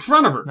standing in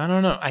front of her.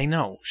 No. I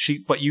know.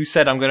 But you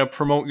said I'm going to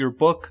promote your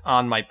book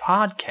on my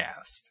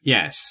podcast.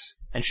 Yes.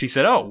 And she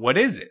said, "Oh, what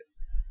is it?"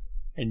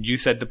 And you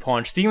said the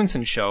Paunch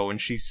Stevenson show, and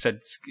she said,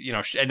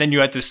 and then you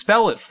had to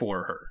spell it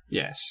for her.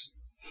 Yes.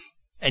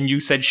 And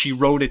you said she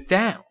wrote it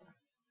down.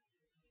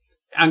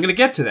 I'm going to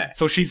get to that.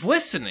 So she's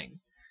listening.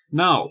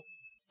 No.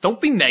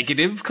 Don't be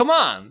negative. Come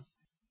on.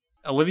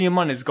 Olivia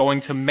Munn is going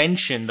to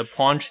mention the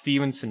Paunch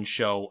Stevenson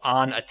show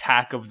on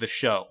Attack of the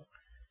Show.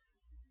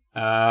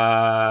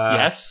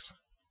 Yes?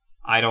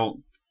 I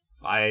don't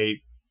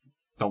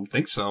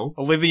think so.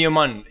 Olivia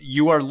Munn,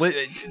 you are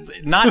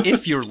not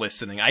if you're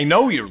listening. I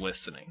know you're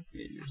listening.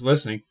 You're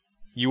listening.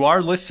 You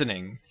are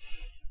listening.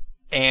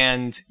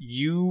 And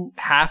you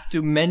have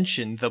to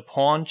mention the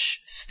Paunch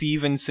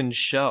Stevenson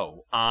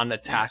show on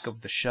Attack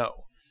of the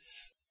Show.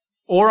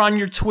 Or on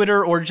your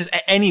Twitter, or just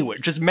anywhere.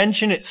 Just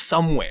mention it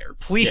somewhere,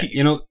 please.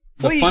 Yeah,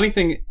 please.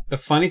 The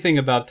funny thing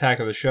about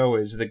Attack of the Show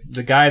is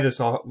the guy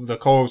the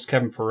co-host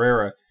Kevin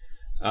Pereira,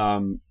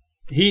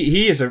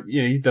 he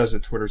does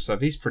the Twitter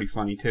stuff. He's pretty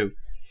funny too.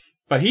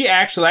 But he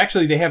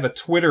actually they have a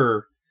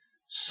Twitter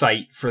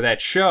site for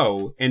that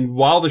show, and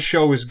while the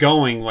show is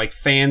going,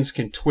 fans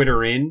can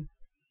Twitter in.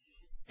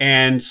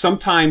 And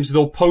sometimes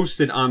they'll post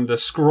it on the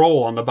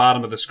scroll on the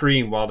bottom of the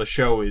screen while the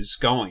show is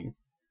going.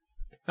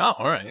 Oh,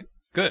 all right.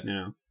 Good.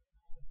 Yeah.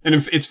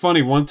 And it's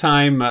funny, one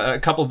time, a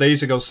couple of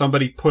days ago,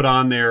 somebody put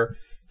on there,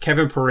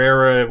 Kevin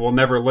Pereira will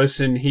never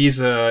listen. He's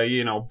a,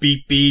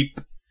 beep beep,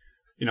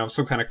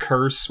 some kind of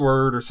curse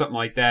word or something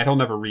like that. He'll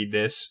never read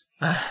this.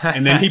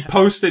 And then he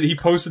posted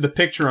the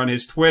picture on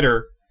his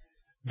Twitter,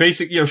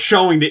 basically,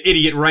 showing the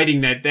idiot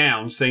writing that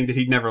down, saying that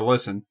he'd never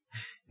listen.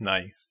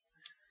 Nice.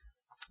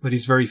 But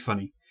he's very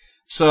funny.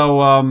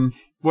 So,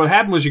 what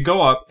happened was you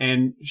go up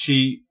and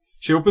she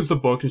opens the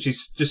book and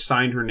she's just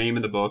signed her name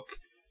in the book.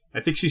 I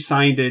think she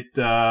signed it,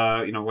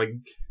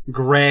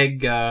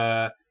 Greg,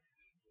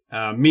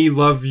 me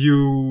love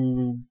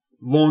you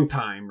long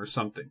time or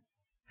something.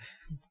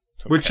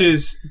 Okay. Which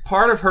is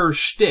part of her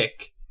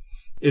shtick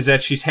is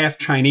that she's half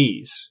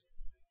Chinese.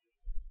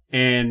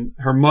 And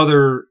her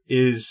mother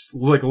is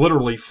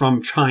literally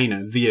from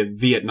China via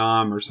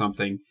Vietnam or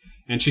something.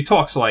 And she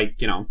talks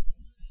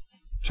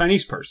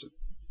Chinese person.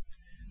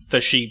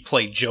 Does she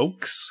play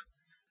jokes?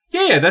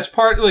 Yeah, that's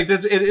part.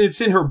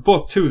 It's in her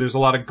book too. There's a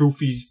lot of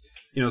goofy,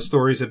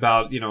 stories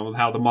about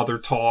how the mother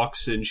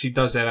talks, and she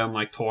does that on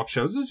talk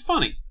shows. It's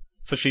funny.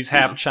 So she's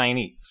half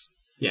Chinese.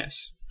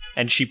 Yes.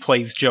 And she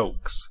plays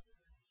jokes.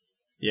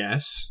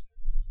 Yes.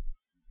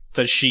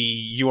 Does she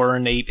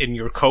urinate in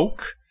your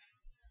Coke?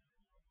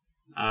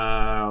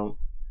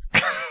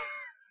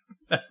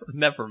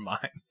 Never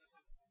mind.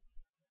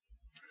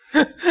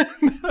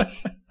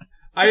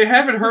 I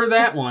haven't heard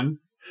that one.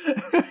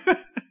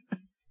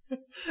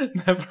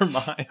 Never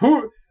mind.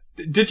 Who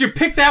did you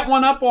pick that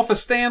one up off of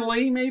Stan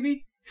Lee,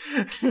 maybe?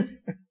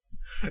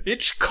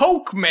 It's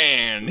Coke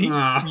Man. He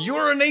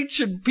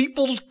urinates in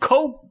people's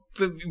Coke,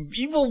 the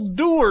evil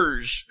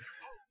doers.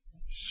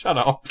 Shut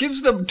up.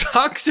 Gives them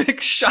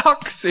toxic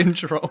shock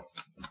syndrome.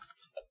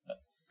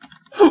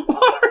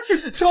 What are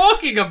you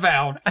talking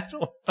about? I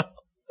don't know.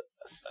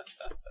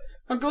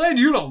 I'm glad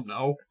you don't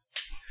know.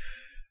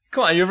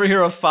 Come on, you ever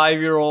hear a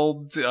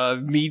 5-year-old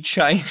me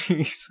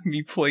Chinese,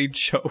 me play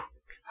joke?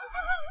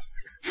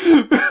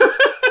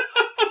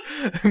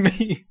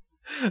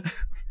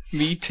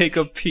 me take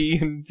a pee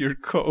in your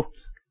Coke.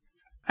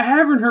 I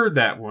haven't heard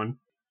that one.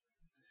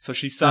 So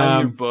she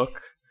signed your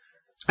book.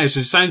 And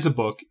she signs the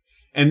book.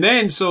 And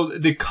then, so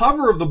the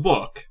cover of the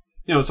book,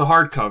 it's a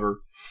hardcover.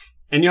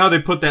 And how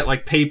they put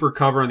that paper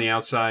cover on the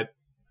outside?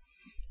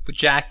 The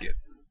jacket.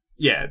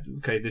 Yeah,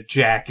 okay, the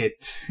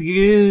jacket.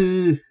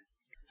 Yeah.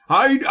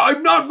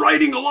 I'm not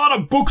writing a lot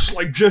of books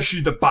like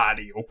Jesse the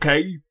Body,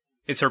 okay?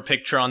 Is her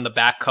picture on the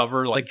back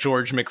cover like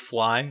George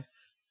McFly?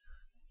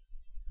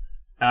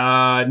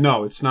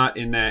 No, it's not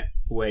in that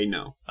way,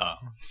 no. Oh.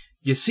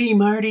 You see,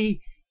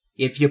 Marty,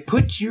 if you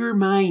put your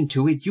mind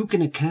to it, you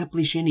can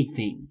accomplish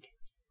anything.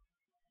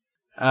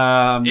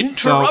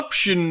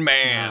 Interruption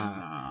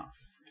man!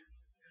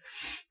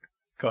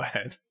 Go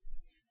ahead.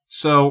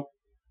 So,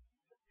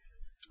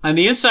 on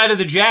the inside of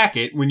the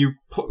jacket, when you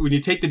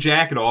take the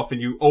jacket off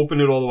and you open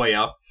it all the way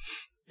up,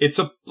 it's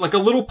a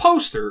little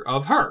poster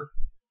of her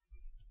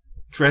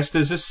dressed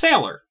as a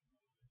sailor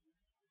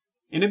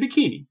in a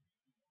bikini.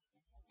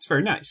 It's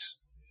very nice.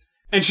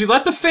 And she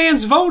let the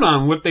fans vote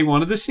on what they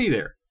wanted to see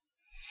there.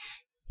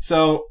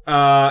 So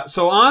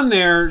on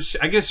there,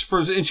 I guess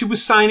and she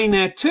was signing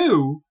that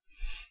too.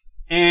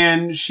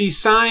 And she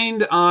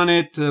signed on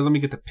it, let me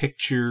get the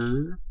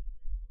picture.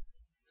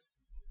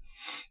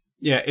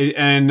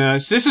 Yeah,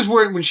 so this is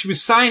where, when she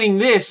was signing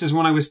this, is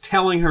when I was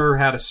telling her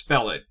how to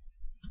spell it.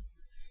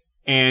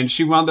 And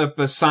she wound up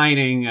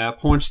signing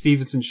Paunch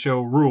Stevenson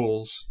Show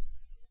rules,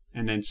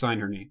 and then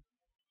signed her name.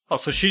 Oh,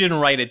 so she didn't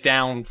write it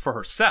down for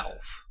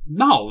herself?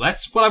 No,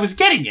 that's what I was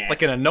getting at.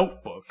 Like in a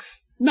notebook?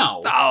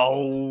 No.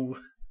 Oh.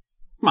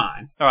 Come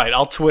on. All right,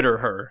 I'll Twitter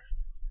her.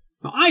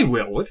 No, I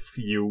will. What's for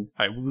you?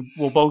 All right,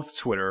 we'll both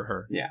Twitter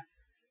her. Yeah.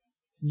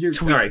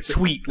 Tweet. All right, so,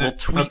 tweet. We'll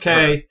tweet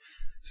okay. her.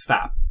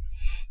 Stop.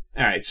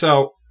 All right,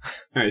 so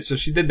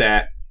she did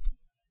that,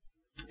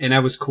 and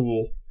that was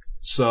cool.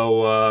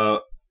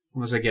 So,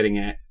 what was I getting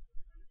at?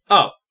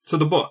 Oh, so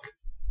the book.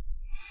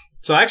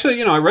 So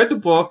actually, I read the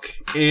book,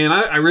 and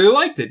I really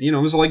liked it. It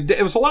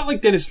was a lot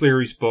like Dennis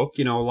Leary's book.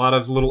 A lot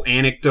of little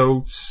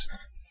anecdotes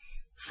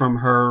from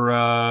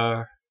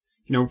her,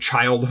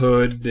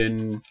 childhood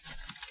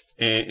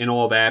and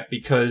all that,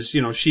 because,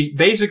 she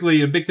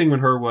basically, a big thing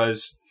with her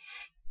was,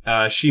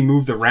 she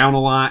moved around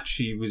a lot.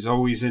 She was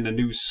always in a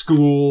new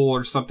school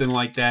or something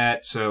like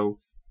that. So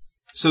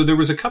there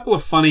was a couple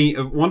of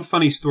one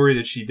funny story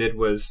that she did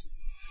was,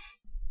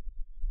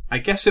 I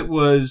guess it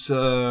was,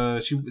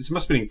 it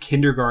must have been in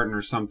kindergarten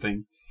or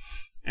something,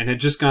 and had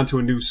just gone to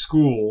a new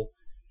school.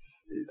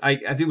 I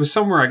think it was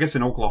somewhere, I guess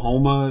in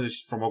Oklahoma.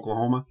 She's from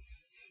Oklahoma.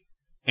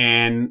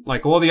 And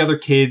like all the other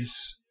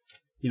kids,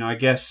 I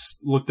guess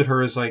looked at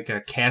her as like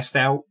a cast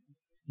out,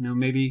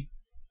 maybe.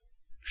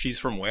 She's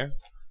from where?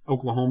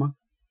 Oklahoma.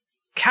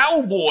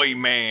 Cowboy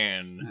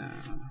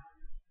man.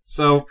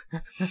 So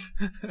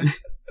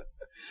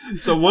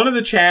one of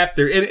the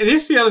chapter, and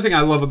this is the other thing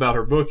I love about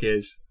her book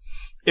is,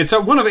 it's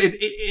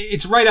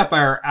it's right up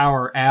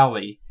our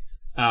alley,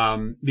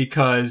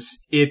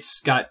 because it's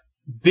got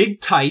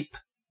big type.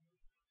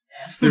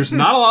 There's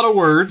not a lot of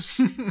words.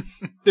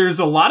 There's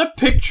a lot of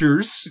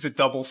pictures. Is it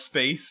double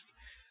spaced?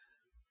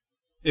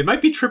 It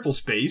might be triple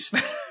spaced.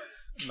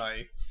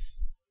 Nice.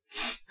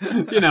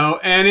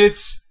 And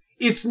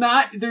it's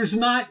not, there's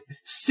not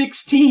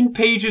 16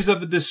 pages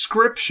of a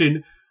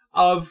description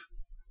of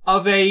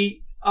a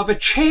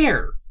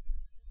chair.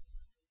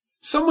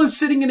 Someone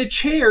sitting in a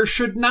chair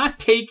should not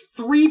take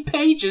 3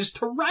 pages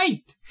to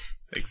write.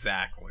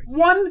 Exactly.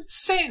 1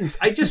 sentence.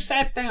 I just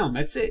sat down.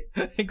 That's it.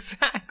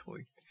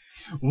 Exactly.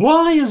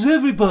 Why is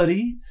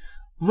everybody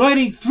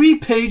writing 3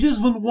 pages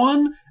when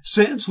 1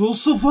 sentence will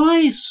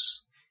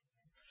suffice?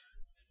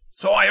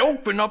 So I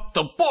open up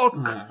the book,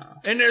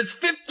 and there's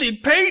 50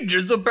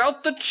 pages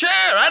about the chair.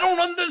 I don't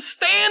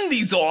understand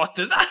these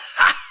authors.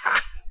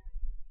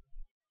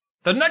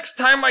 The next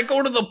time I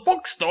go to the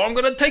bookstore, I'm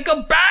going to take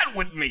a bat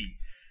with me.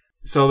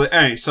 So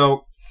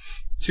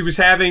she was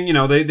having,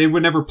 they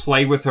would never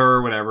play with her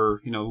or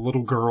whatever,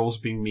 little girls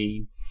being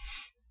mean.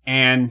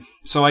 And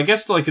so I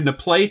guess like in the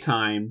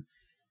playtime,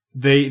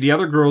 the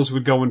other girls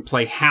would go and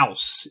play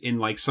house in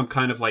like some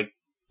kind of like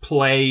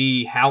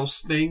play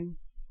house thing.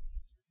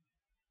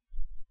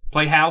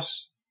 Play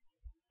house?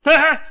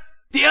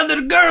 The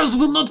other girls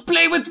will not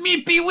play with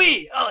me,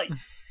 Pee-wee.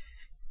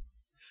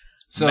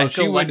 So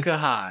she would Mecca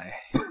high.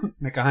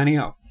 Mecca honey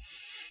ho.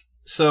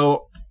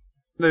 So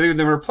they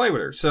would play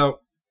with her. So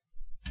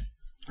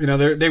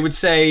they would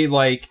say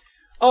like,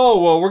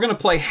 "Oh, well, we're going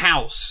to play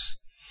house.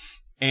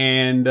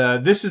 And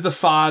this is the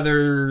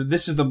father,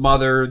 this is the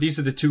mother, these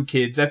are the 2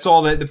 kids. That's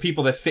all the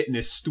people that fit in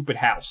this stupid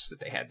house that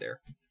they had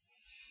there."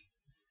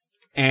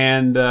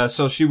 And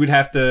so she would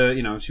have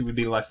to, she would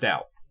be left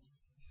out.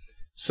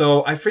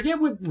 So I forget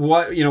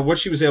what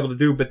she was able to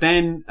do, but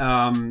then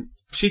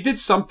she did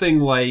something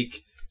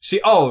like she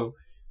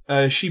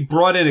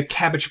brought in a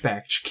Cabbage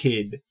Patch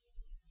Kid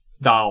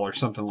doll or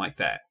something like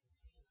that.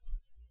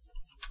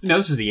 Now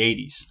this is the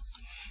 80s,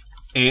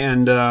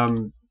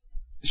 and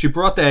she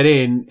brought that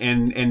in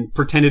and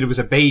pretended it was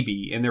a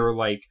baby, and they were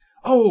like,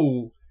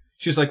 "Oh,"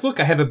 she's like, "Look,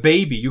 I have a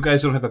baby. You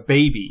guys don't have a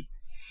baby."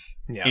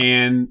 Yeah.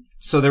 And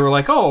so they were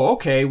like, "Oh,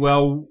 okay,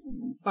 well,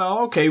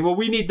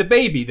 we need the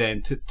baby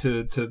then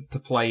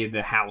to play in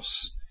the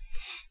house."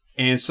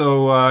 And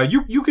so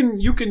you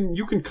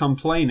can come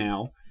play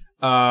now.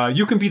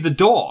 You can be the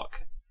dog.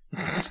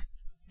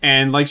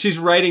 And like she's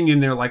writing in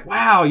there like,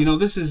 "Wow,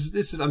 this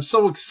is I'm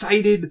so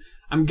excited.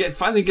 I'm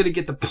finally going to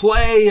get to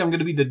play. I'm going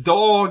to be the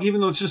dog, even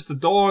though it's just the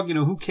dog.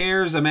 Who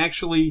cares?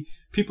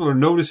 People are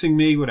noticing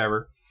me,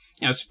 whatever."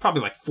 It's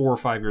probably like 4 or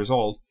 5 years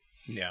old.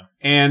 Yeah.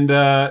 And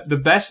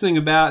the best thing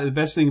about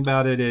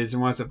it is,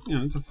 and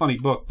it's a funny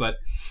book, but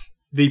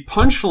the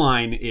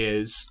punchline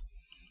is,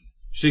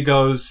 she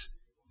goes,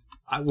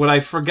 "What I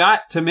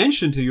forgot to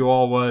mention to you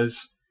all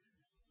was,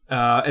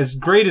 as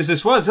great as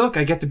this was, look,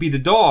 I get to be the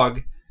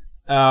dog.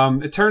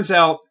 It turns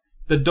out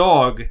the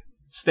dog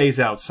stays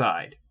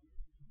outside."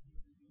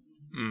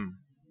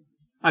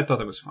 I thought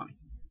that was funny.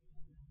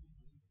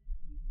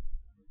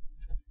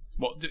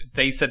 Well,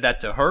 they said that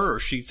to her, or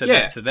she said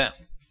that to them?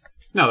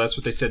 No, that's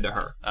what they said to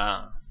her.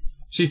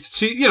 She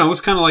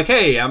was kind of like,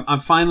 "Hey, I'm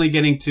finally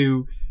getting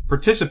to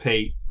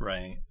participate.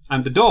 Right.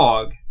 I'm the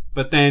dog."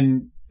 But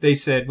then they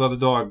said, "Well, the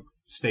dog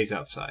stays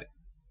outside."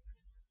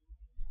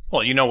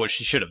 Well, you know what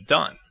she should have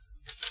done?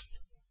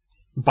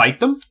 Bite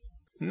them?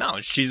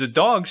 No, she's a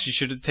dog. She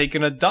should have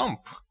taken a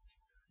dump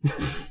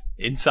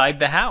inside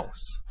the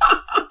house.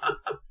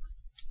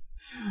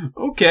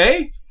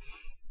 Okay.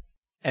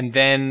 And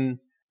then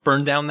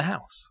burn down the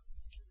house.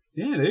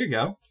 Yeah, there you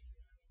go.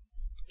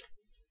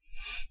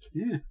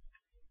 Yeah.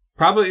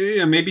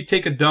 Probably, maybe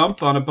take a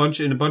dump on a bunch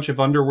of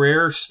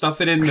underwear,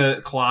 stuff it in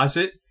the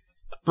closet,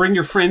 bring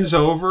your friends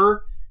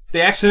over.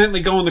 They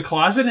accidentally go in the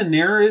closet, and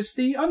there is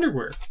the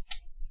underwear.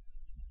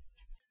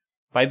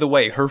 By the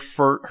way, her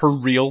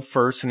real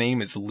first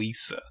name is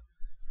Lisa.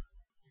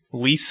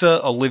 Lisa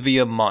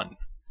Olivia Munn.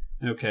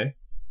 Okay.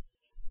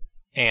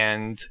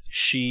 And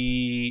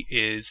she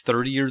is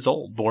 30 years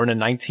old, born in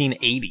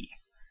 1980.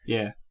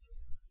 Yeah.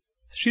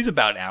 She's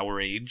about our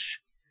age.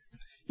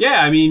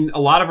 Yeah, I mean, a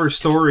lot of her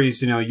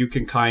stories, you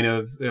can kind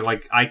of,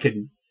 I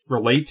can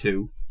relate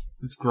to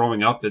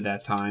growing up at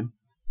that time.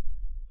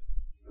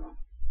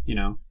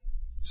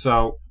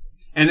 So,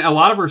 and a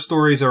lot of her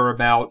stories are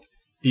about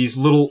these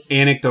little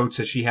anecdotes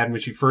that she had when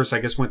she first, I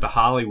guess, went to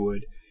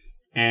Hollywood.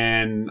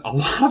 And a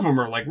lot of them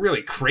are,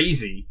 really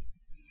crazy.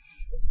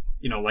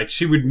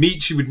 She would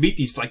meet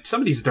these,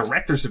 some of these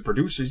directors and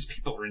producers.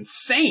 People are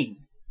insane.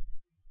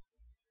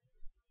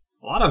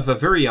 A lot of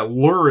very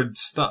lurid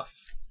stuff.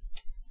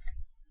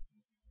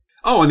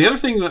 Oh, and the other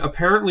thing,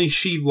 apparently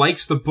she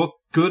likes the book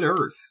Good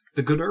Earth.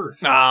 The Good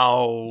Earth.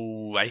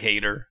 Oh, I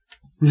hate her.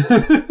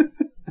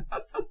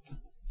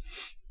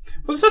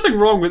 Well, there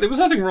was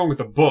nothing wrong with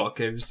the book.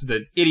 It was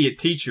the idiot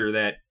teacher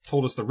that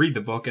told us to read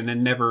the book and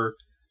then never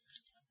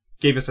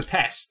gave us a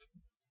test.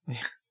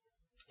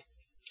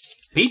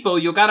 People,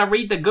 you gotta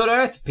read the Good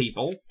Earth,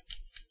 people.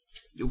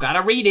 You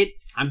gotta read it.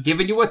 I'm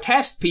giving you a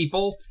test,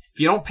 people. If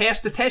you don't pass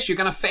the test, you're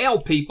gonna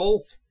fail,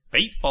 people.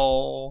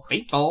 People.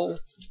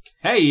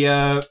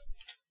 Hey,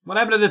 what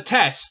happened to the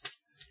test?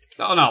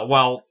 Oh, no,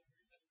 well,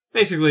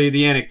 basically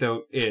the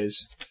anecdote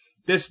is,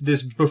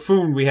 this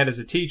buffoon we had as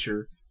a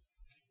teacher,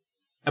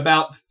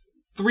 about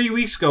 3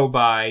 weeks go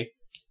by,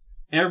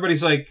 and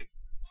everybody's like,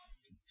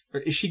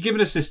 is she giving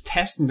us this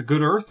test in the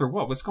Good Earth or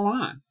what? What's going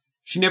on?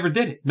 She never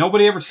did it.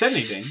 Nobody ever said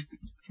anything.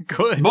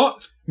 Good.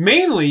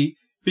 Mainly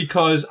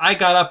because I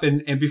got up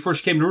and before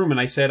she came in the room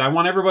and I said, I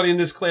want everybody in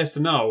this class to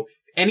know,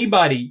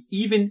 anybody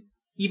even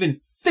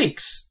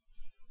thinks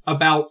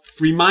about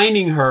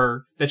reminding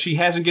her that she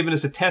hasn't given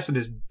us a test in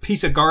this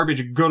piece of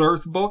garbage Good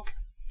Earth book,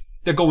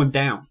 they're going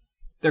down.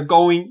 They're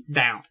going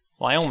down.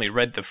 Well, I only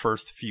read the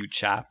first few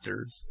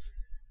chapters.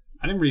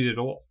 I didn't read it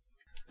all.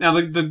 Now,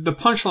 the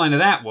punchline of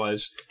that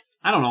was,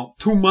 I don't know,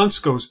 2 months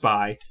goes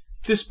by,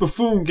 this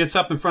buffoon gets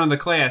up in front of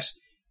the class,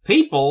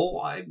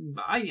 people, I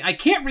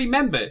can't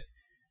remember.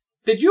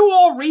 Did you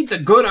all read the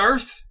Good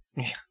Earth?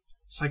 Yeah.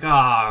 It's like,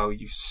 oh,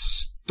 you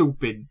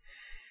stupid.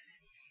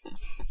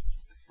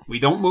 We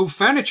don't move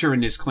furniture in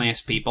this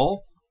class,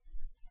 people.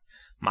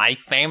 My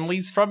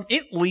family's from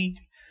Italy.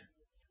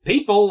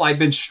 People, I've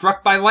been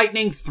struck by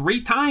lightning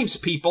 3 times,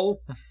 people.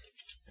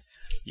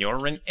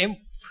 You're an imp.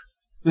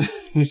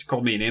 He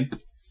called me an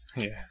imp.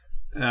 Yeah.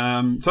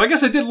 So I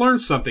guess I did learn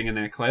something in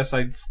that class.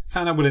 I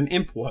found out what an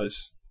imp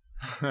was.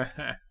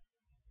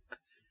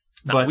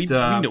 But we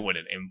knew what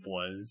an imp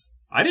was.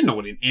 I didn't know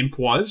what an imp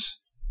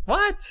was.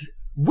 What?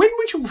 When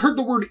would you have heard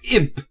the word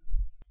imp?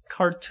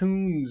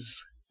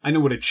 Cartoons. I know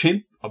what a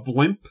chimp, a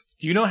blimp.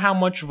 Do you know how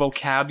many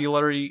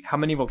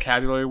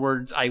vocabulary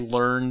words I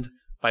learned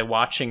by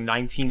watching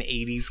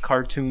 1980s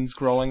cartoons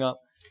growing up?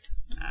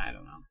 I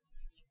don't know.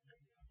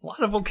 A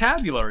lot of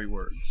vocabulary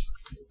words.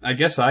 I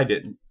guess I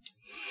didn't.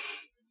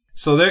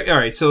 So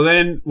alright, so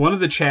then one of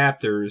the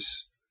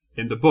chapters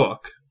in the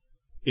book,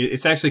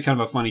 it's actually kind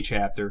of a funny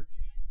chapter,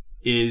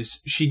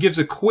 is she gives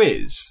a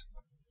quiz.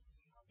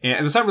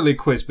 And it's not really a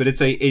quiz, but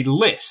it's a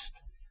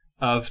list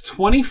of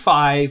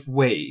 25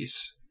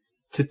 ways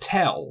to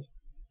tell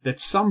that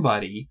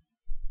somebody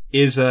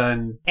is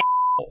an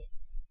asshole.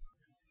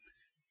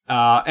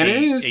 And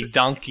it is a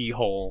donkey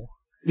hole.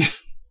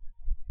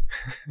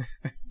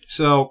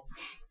 So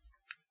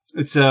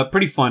it's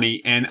pretty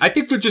funny, and I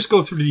think we'll just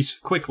go through these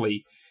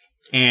quickly,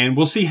 and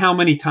we'll see how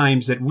many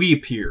times that we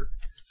appear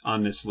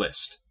on this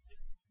list.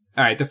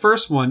 All right, the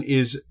first one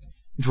is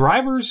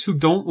drivers who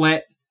don't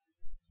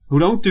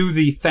do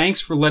the thanks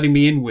for letting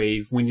me in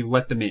wave when you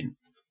let them in.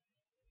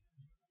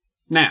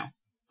 Now,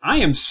 I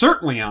am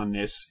certainly on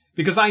this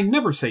because I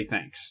never say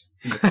thanks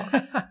in the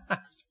car.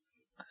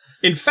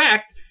 In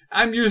fact,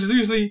 I'm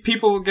usually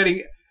people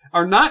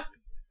are not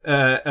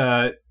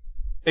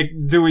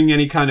doing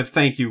any kind of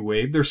thank you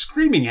wave. They're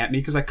screaming at me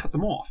because I cut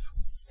them off.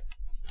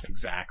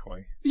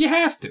 Exactly. You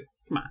have to.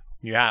 Come on.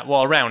 Yeah.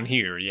 Well, around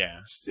here,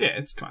 yeah.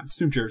 Come on. It's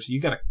New Jersey.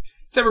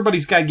 It's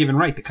everybody's God-given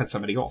right to cut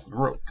somebody off on the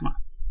road. Come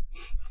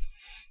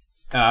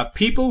on.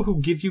 People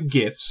who give you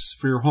gifts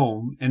for your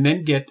home and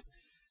then get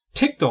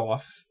ticked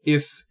off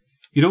if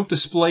you don't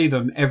display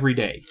them every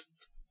day.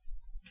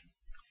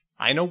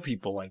 I know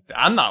people like that.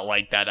 I'm not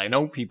like that. I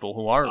know people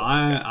who are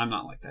like that. I'm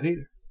not like that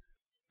either.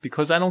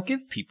 Because I don't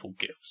give people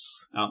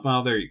gifts.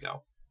 Well, there you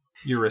go.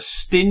 You're a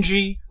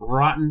stingy,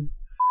 rotten...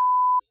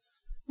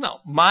 No,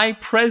 my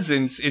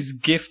presence is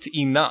gift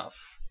enough.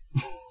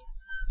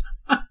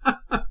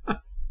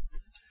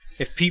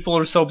 If people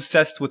are so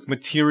obsessed with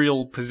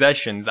material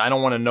possessions, I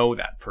don't want to know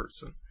that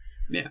person.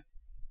 Yeah.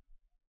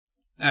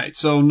 All right,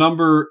 so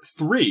number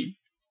 3,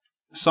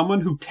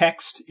 someone who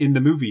texts in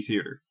the movie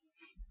theater.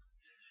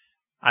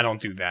 I don't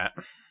do that.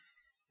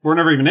 We're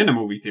never even in a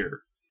movie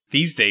theater.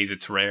 These days,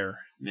 it's rare.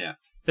 Yeah.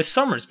 This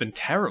summer's been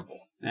terrible.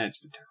 Yeah, it's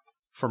been terrible.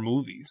 For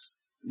movies.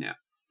 Yeah.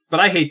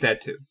 But I hate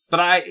that too. But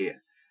I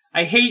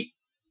hate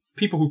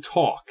people who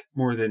talk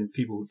more than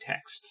people who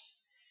text.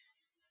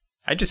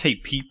 I just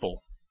hate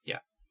people. Yeah.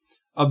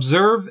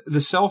 Observe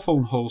the cell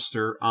phone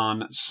holster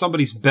on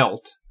somebody's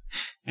belt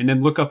and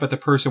then look up at the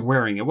person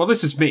wearing it. Well,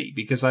 this is me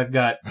because I've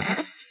got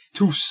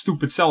 2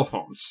 stupid cell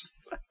phones.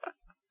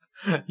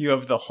 You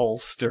have the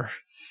holster.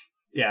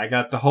 Yeah, I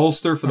got the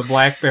holster for the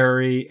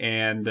BlackBerry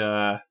and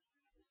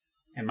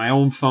my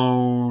own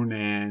phone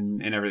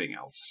and everything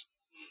else.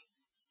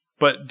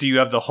 But do you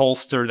have the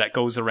holster that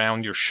goes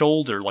around your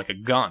shoulder like a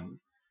gun?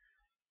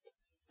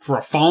 For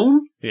a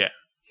phone? Yeah.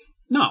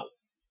 No.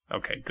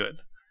 Okay, good.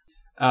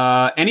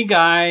 Any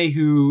guy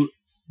who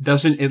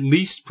doesn't at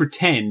least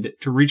pretend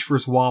to reach for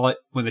his wallet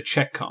when the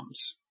check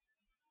comes.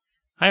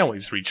 I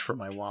always reach for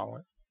my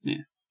wallet.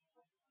 Yeah.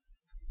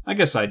 I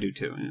guess I do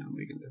too. Yeah, what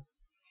are you gonna do?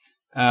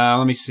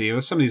 Let me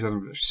see. Some of these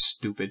others are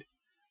stupid.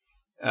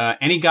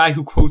 Any guy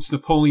who quotes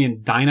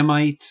Napoleon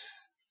Dynamite.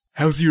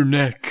 How's your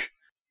neck?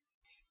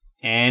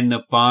 And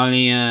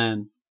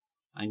Napoleon,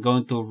 I'm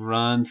going to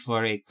run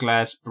for a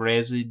class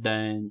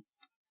president.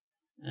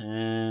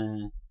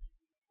 Hey,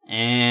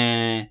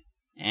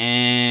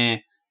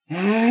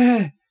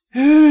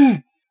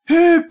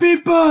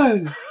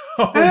 people!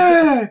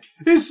 Hey,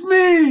 it's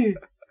me!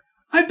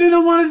 I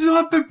didn't want to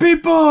drop the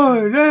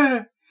people!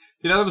 You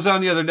know, that was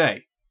on the other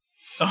day.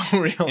 Oh,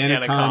 real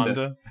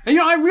Anaconda. And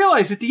I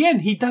realized at the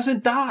end, he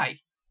doesn't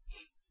die.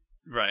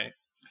 Right.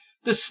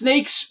 The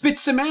snake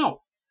spits him out.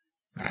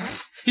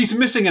 He's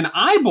missing an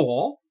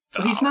eyeball,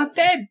 but he's not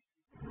dead.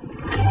 Did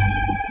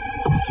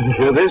you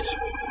hear this?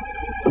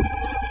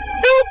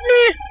 Help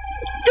me!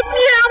 Get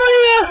me out of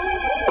here!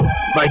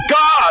 My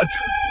God!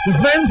 His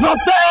man's not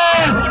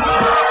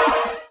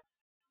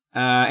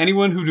dead!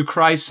 Anyone who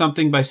decries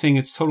something by saying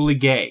it's totally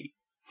gay.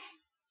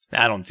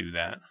 I don't do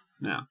that.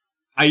 No.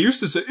 I used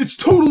to say, it's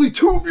totally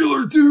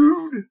tubular,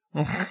 dude!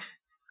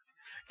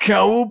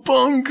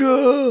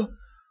 Cowabunga!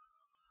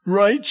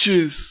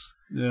 Righteous.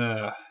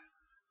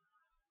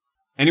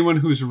 Anyone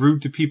who's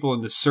rude to people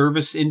in the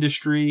service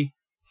industry.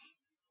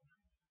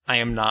 I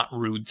am not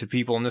rude to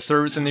people in the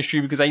service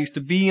industry because I used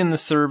to be in the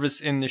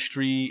service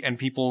industry and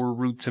people were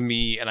rude to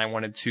me and I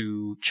wanted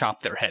to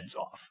chop their heads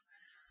off.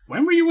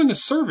 When were you in the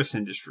service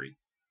industry?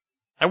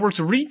 I worked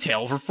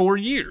retail for 4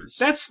 years.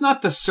 That's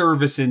not the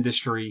service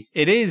industry.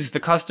 It is. The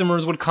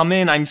customers would come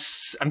in. I'm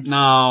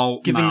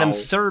giving them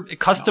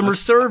customer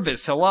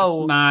service.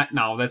 Hello.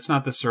 That's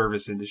not the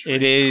service industry.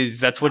 It is.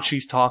 That's what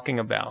she's talking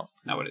about.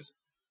 No, it isn't.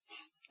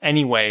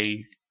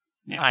 Anyway,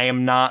 yeah. I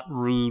am not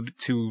rude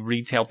to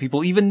retail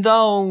people, even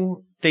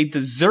though they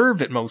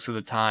deserve it most of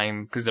the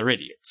time because they're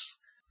idiots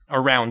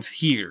around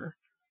here.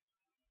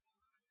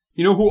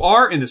 You know who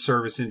are in the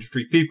service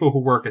industry? People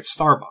who work at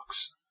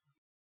Starbucks.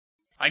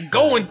 I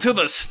go into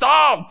the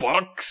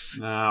Starbucks.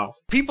 No.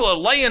 People are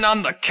laying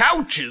on the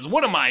couches.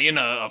 What am I, in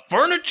a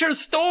furniture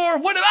store?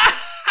 What am I?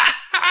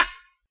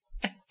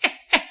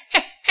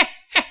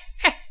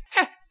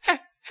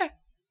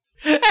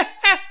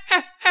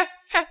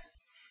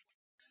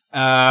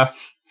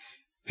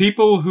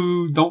 People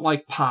who don't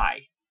like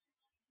pie.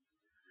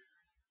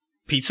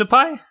 Pizza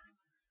pie?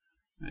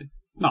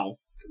 No,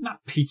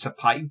 not pizza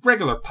pie.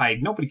 Regular pie.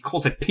 Nobody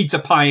calls it pizza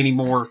pie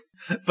anymore.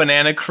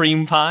 Banana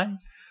cream pie?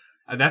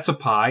 That's a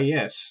pie,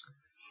 yes.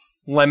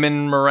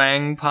 Lemon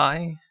meringue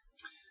pie?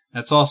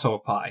 That's also a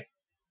pie.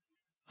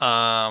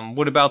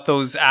 What about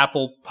those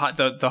apple pie,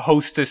 the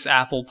Hostess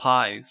apple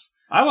pies?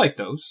 I like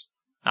those.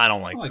 I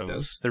don't like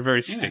those. They're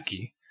very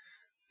sticky.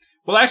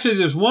 Well, actually,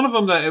 there's one of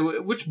them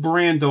that... Which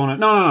brand donut?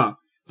 No.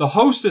 The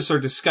Hostess are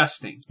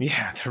disgusting.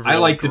 Yeah, they're really I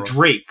like gross. the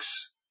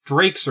Drakes.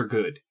 Drakes are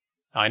good.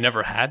 I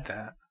never had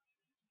that.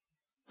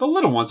 The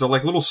little ones are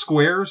like little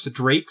squares, the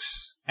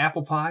Drakes,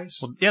 apple pies.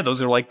 Well, yeah,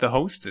 those are like the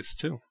Hostess,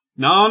 too.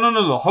 No.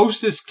 The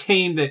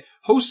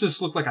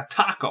Hostess looked like a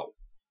taco.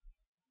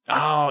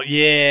 Oh,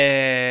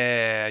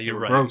 yeah. You're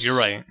right. Gross.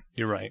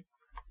 You're right.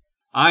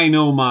 I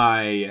know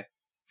my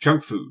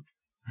junk food.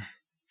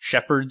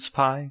 Shepherd's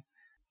pie?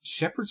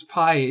 Shepherd's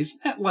pie,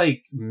 isn't that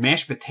like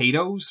mashed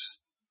potatoes?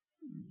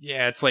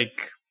 Yeah, it's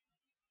like,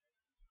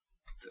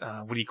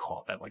 what do you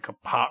call that? Like a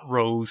pot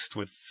roast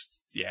with,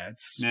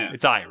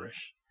 it's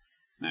Irish.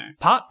 No.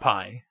 Pot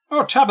pie.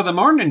 Oh, top of the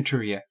morning to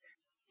you.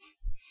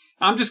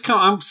 I'm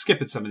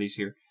skipping some of these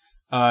here.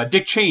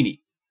 Dick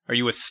Cheney. Are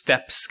you a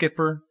step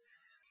skipper?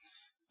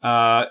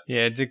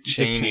 Dick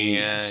Cheney.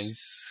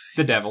 He's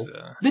the devil.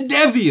 The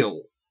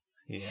devil!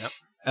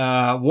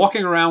 Yeah.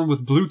 Walking around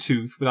with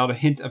Bluetooth without a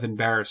hint of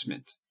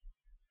embarrassment.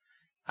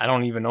 I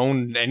don't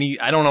own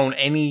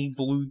any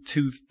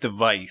Bluetooth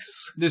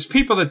device. There's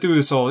people that do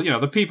this all,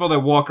 the people that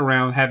walk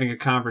around having a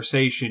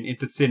conversation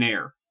into thin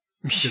air.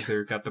 Because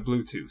they've got the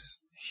Bluetooth.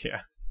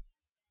 Yeah.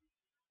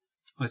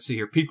 let's see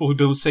here. People who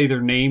don't say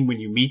their name when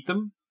you meet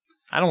them.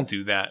 I don't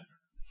do that.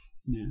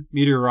 Yeah.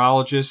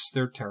 Meteorologists,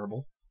 they're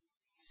terrible.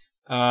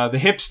 The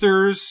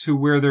hipsters who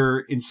wear their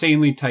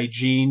insanely tight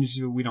jeans,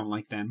 we don't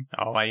like them.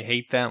 Oh, I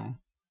hate them.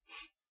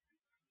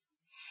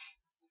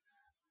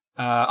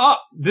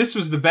 This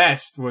was the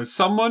best, was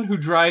someone who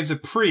drives a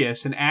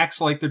Prius and acts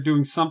like they're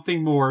doing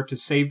something more to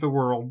save the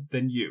world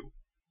than you.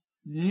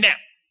 No.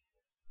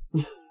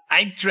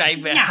 I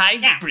drive a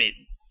hybrid.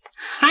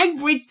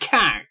 Hybrid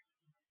car.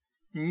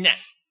 No.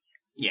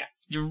 Yeah.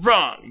 You're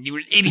wrong. You're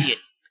an idiot.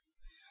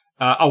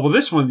 Well,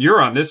 this one,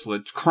 you're on this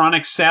list.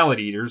 Chronic salad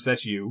eaters,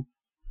 that's you.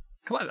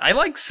 Come on, I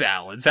like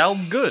salad.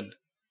 Salad's good.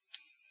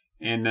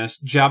 And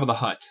Jabba the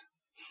Hutt.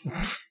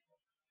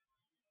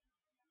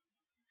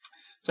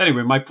 So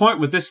anyway, my point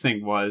with this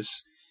thing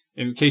was,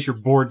 in case you're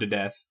bored to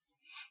death,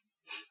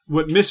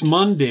 what Miss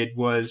Munn did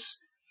was,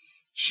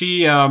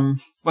 she, well,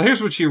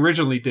 here's what she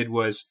originally did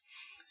was,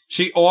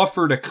 she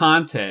offered a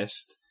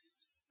contest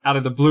out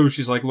of the blue.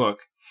 She's like, look,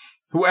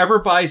 whoever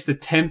buys the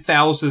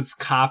 10,000th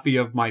copy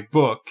of my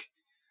book,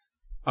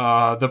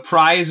 the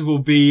prize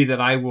will be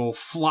that I will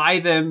fly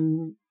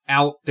them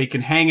out. They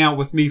can hang out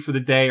with me for the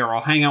day, or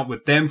I'll hang out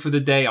with them for the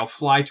day. I'll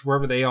fly to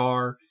wherever they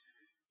are,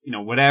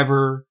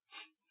 whatever.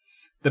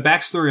 The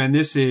backstory on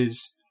this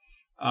is,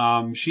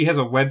 she has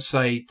a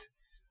website,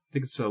 I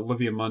think it's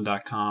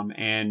oliviamunn.com,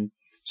 and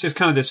she has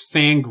kind of this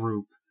fan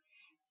group.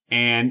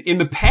 And in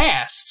the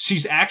past,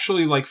 she's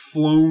actually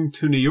flown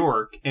to New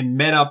York and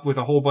met up with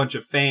a whole bunch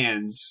of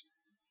fans,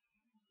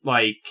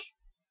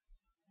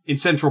 in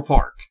Central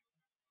Park.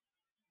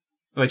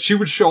 She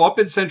would show up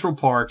in Central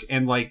Park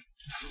and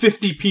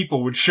 50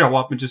 people would show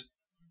up and just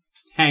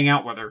hang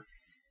out with her.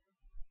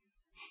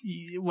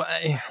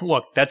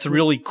 Look, that's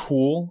really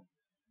cool.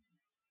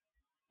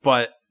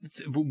 But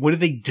what do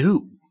they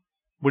do?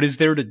 What is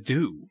there to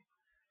do?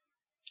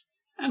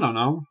 I don't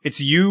know. It's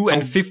you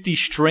and 50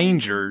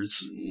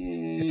 strangers.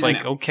 It's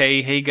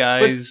okay, hey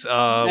guys,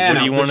 what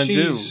do you want to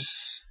do?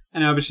 I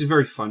know, but she's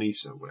very funny,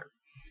 so whatever.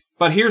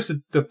 But here's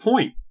the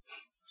point.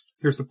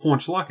 Here's the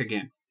punch luck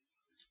again.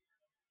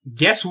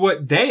 Guess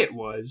what day it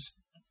was?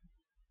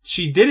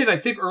 She did it, I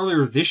think,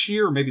 earlier this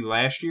year or maybe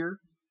last year.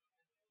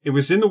 It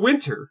was in the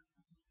winter.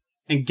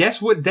 And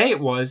guess what day it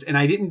was, and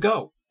I didn't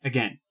go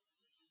again.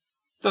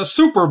 The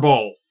Super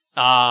Bowl.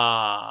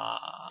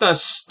 The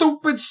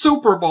stupid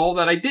Super Bowl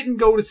that I didn't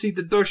go to see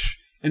the douche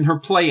and her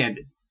play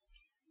ended.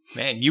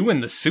 Man, you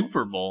in the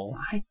Super Bowl.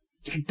 I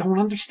don't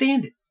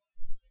understand it.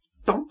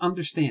 Don't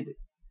understand it.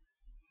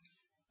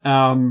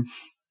 What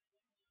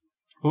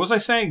was I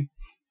saying?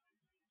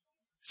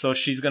 So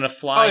she's going to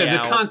fly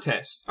out. The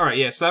contest. All right,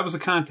 yeah, so that was a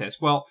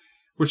contest. Well,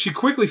 what she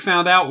quickly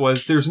found out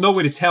was there's no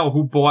way to tell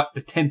who bought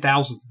the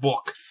 10,000th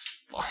book.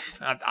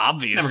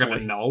 Obviously. Never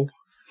going to know.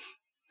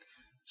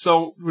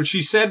 So what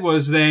she said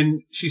was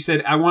she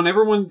said, I want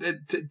everyone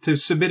to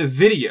submit a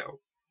video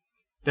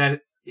that,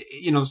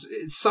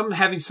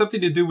 having something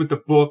to do with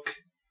the book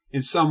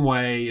in some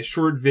way, a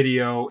short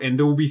video, and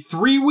there will be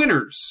 3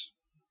 winners.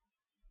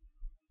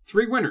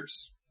 3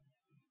 winners.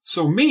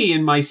 So me,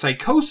 in my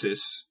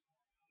psychosis,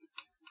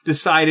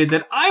 decided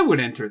that I would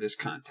enter this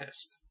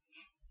contest.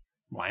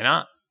 Why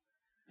not?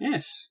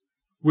 Yes.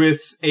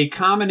 With a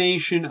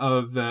combination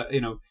of,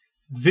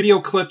 video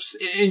clips,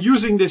 and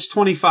using this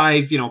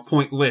 25,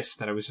 point list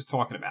that I was just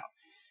talking about.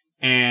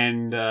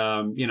 And,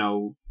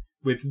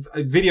 with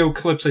video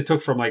clips I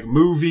took from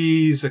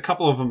movies, a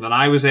couple of them that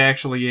I was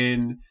actually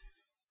in,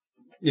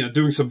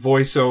 doing some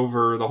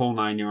voiceover, the whole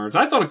 9 yards.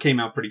 I thought it came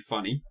out pretty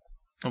funny.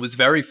 It was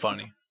very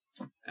funny.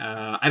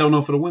 I don't know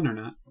if it'll win or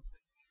not.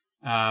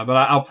 But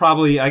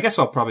I guess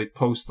I'll probably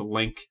post the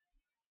link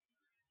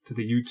to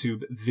the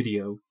YouTube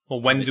video.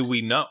 Well, when do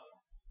we know?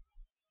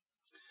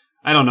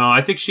 I don't know. I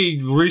think she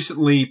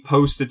recently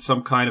posted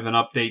some kind of an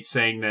update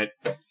saying that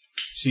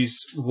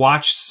she's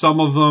watched some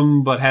of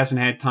them, but hasn't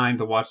had time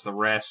to watch the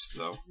rest,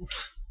 so.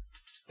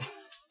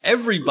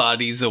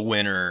 Everybody's a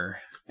winner.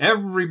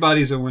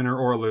 Everybody's a winner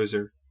or a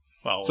loser.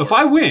 Well, so if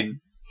I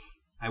win,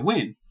 I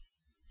win.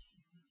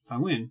 If I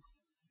win,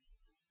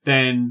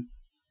 then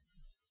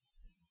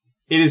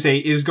it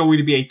is going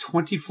to be a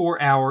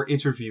 24-hour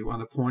interview on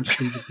the Porn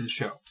Stevenson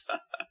Show.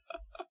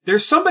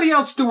 There's somebody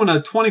else doing a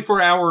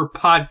 24-hour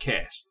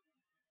podcast.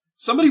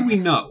 Somebody we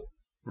know.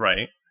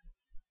 Right.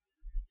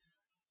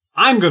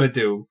 I'm going to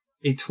do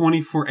a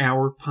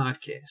 24-hour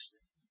podcast.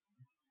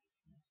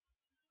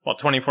 Well,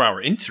 24-hour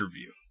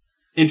interview.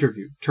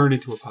 Interview turned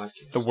into a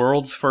podcast. The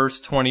world's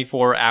first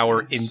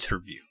 24-hour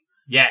interview.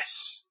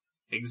 Yes.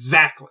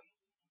 Exactly.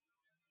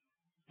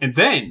 And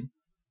then,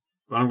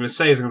 what I'm going to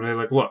say is I'm going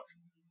to be look,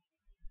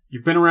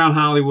 you've been around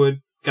Hollywood,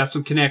 got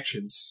some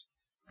connections.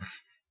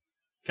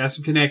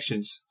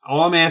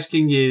 All I'm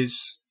asking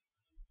is,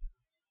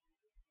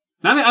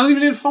 I don't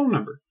even need a phone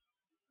number.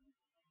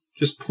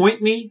 Just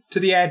point me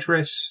to the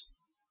address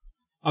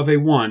of a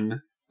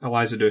one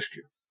Eliza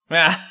Dushku.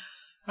 Yeah.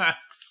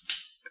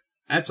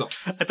 That's all.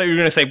 I thought you were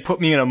going to say put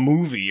me in a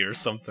movie or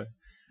something.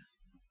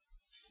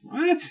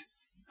 What?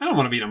 I don't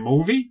want to be in a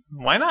movie.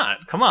 Why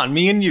not? Come on,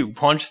 me and you.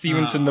 Paunch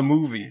Stevenson the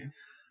movie.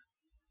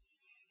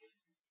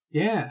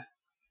 Yeah.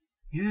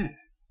 I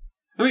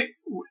mean,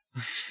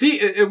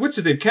 Steve, what's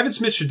his name? Kevin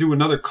Smith should do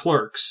another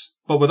Clerks,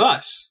 but with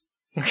us.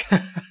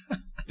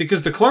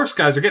 Because the Clerks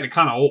guys are getting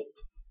kind of old.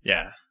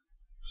 Yeah.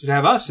 Should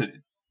have us in it.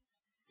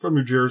 From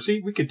New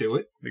Jersey, we could do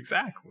it.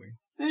 Exactly.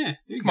 Yeah,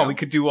 Come on, we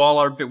could do all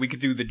our bit. We could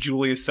do the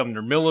Julius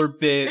Sumner Miller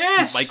bit.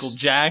 Yes. Michael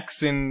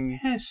Jackson.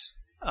 Yes.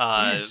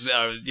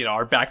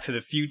 Our Back to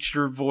the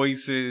Future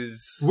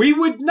voices. We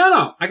would...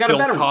 No. I got Bill a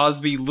better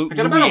Cosby, one.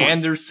 Louis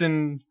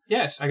Anderson.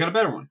 Yes, I got a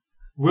better one.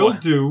 We'll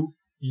do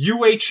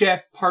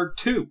UHF Part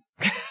 2.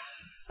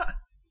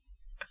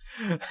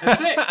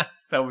 That's it.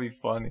 That would be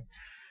funny.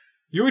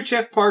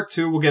 UHF Part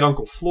 2, we'll get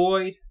Uncle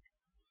Floyd.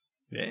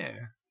 Yeah.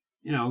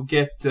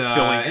 Get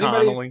Billy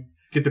Connolly.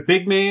 Get the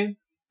big man.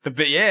 The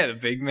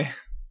big man.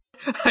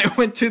 I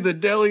went to the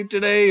deli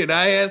today and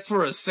I asked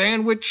for a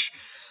sandwich.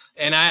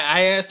 And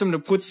I asked him to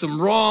put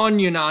some raw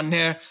onion on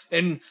there.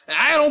 And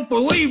I don't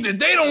believe that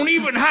they don't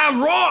even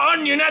have raw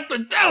onion at the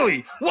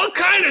deli. What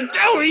kind of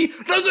deli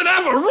doesn't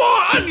have a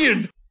raw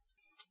onion?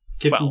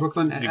 Kid from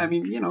Brooklyn. I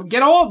mean,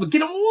 get all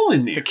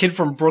in there. The kid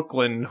from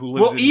Brooklyn who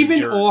lives in New even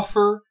Jersey.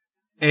 offer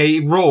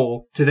a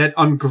role to that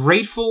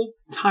ungrateful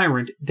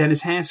tyrant,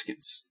 Dennis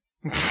Haskins.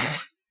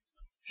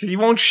 He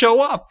won't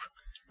show up.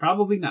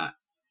 Probably not.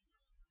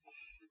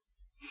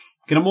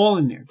 Get them all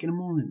in there.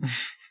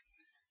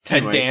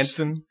 Ted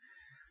Danson.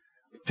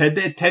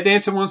 Ted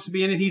Danson wants to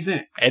be in it. He's in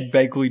it. Ed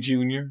Begley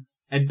Jr.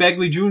 Ed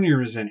Begley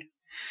Jr. is in it.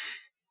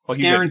 Well,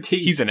 it's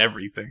guaranteed. He's in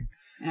everything.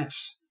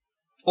 Yes.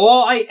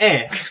 All I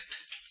ask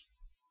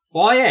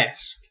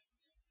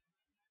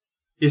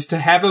is to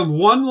have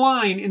one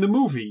line in the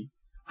movie.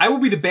 I will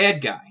be the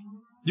bad guy.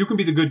 You can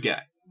be the good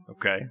guy.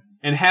 Okay.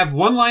 And have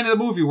one line in the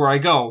movie where I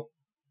go,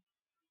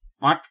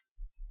 what?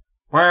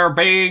 We're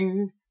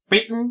being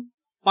beaten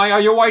by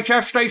a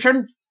UHF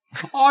station?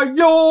 A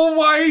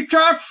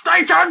UHF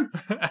station!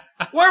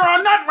 We're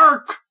a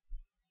network!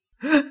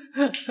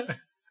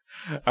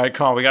 Alright,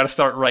 come on, we gotta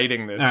start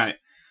writing this. Alright.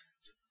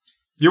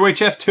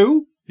 UHF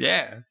 2?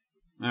 Yeah.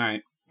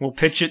 Alright. We'll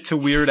pitch it to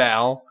Weird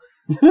Al.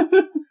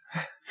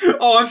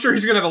 Oh, I'm sure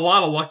he's gonna have a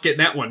lot of luck getting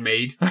that one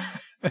made.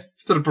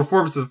 After the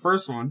performance of the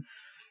first one.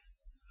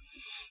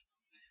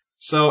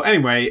 So,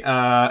 anyway,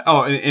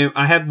 and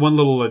I had one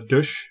little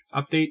Dush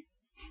update.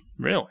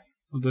 Really?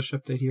 A Dush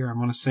update here. I'm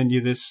gonna send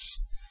you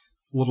this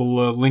little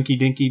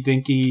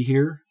linky-dinky-dinky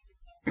here.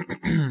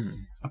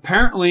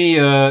 Apparently,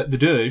 the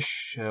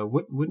Dush,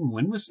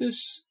 when was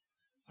this?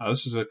 Oh,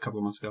 this is a couple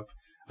of months ago.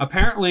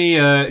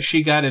 Apparently,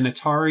 she got an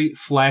Atari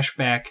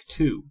Flashback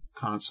 2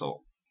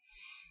 console.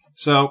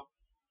 So,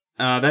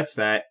 that's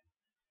that.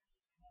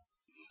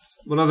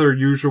 What other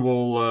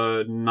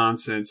usual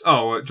nonsense?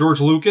 Oh, George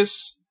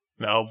Lucas.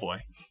 Oh, boy.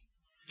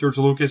 George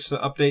Lucas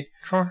update.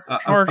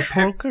 George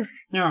Lucas?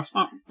 Yeah.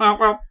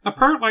 Well,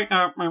 apparently,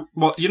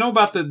 you know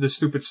about the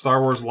stupid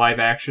Star Wars live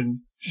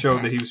action show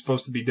that he was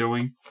supposed to be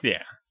doing?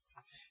 Yeah.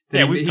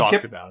 Yeah, we've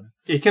talked about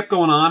it. He kept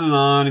going on,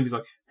 and he's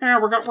like, yeah,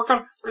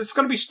 it's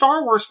gonna be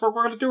Star Wars, but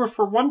we're gonna do it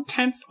for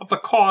 1/10 of the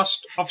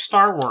cost of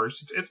Star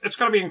Wars. It's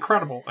gonna be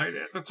incredible.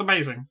 It's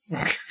amazing.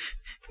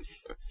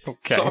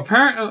 Okay. So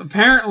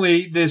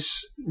apparently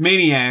this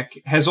maniac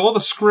has all the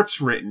scripts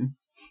written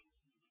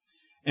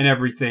and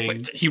everything.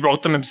 Wait, he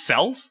wrote them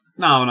himself?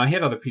 No, he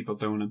had other people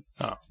doing them.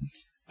 Oh.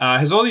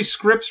 Has all these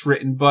scripts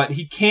written, but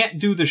he can't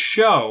do the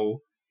show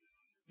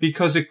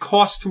because it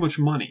costs too much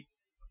money.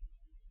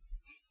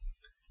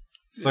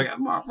 It's like,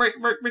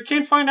 we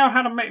can't figure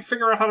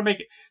out how to make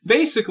it.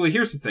 Basically,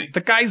 here's the thing.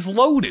 The guy's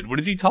loaded. What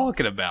is he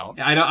talking about?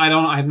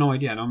 I have no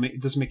idea.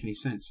 It doesn't make any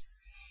sense.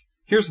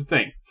 Here's the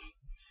thing.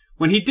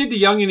 When he did the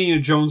Young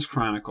Indiana Jones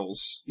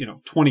Chronicles,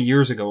 20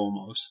 years ago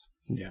almost.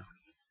 Yeah.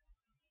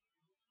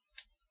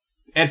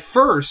 At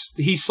first,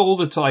 he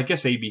sold it to, I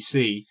guess,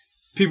 ABC.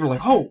 People were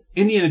like, oh,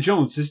 Indiana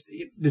Jones,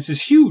 this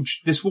is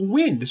huge. This will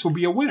win. This will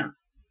be a winner.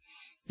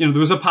 There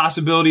was a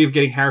possibility of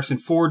getting Harrison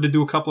Ford to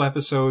do a couple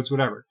episodes,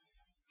 whatever.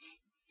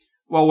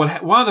 Well,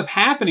 what wound up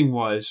happening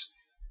was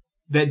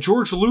that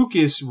George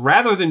Lucas,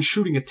 rather than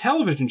shooting a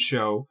television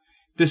show,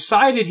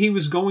 decided he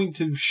was going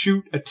to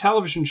shoot a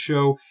television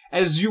show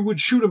as you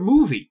would shoot a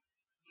movie.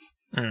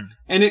 And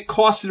it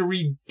costed a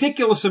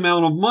ridiculous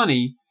amount of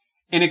money,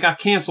 and it got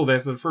canceled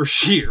after the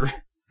first year.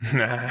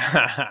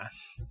 The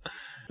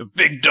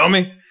big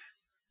dummy.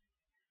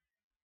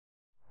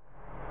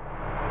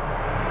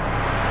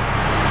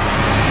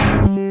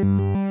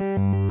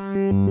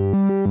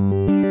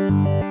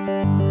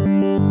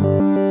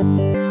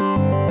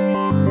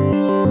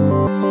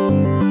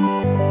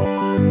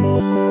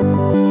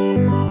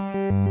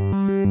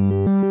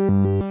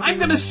 I'm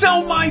gonna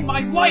sell my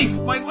life.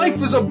 My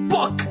life is a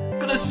book.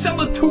 Gonna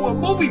sell it to a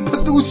movie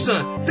producer.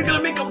 They're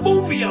gonna make a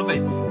movie of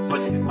it.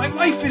 But my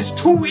life is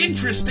too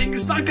interesting.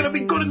 It's not gonna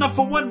be good enough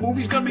for one movie.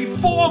 It's gonna be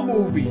 4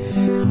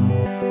 movies.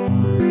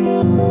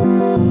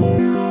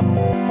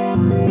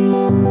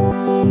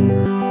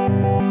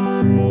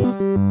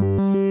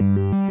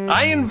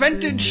 I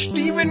invented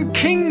Stephen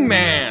King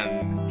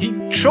Man.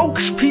 He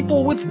chokes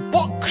people with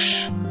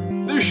books.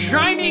 The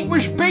Shining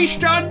was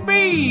based on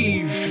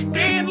me,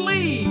 Stan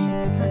Lee.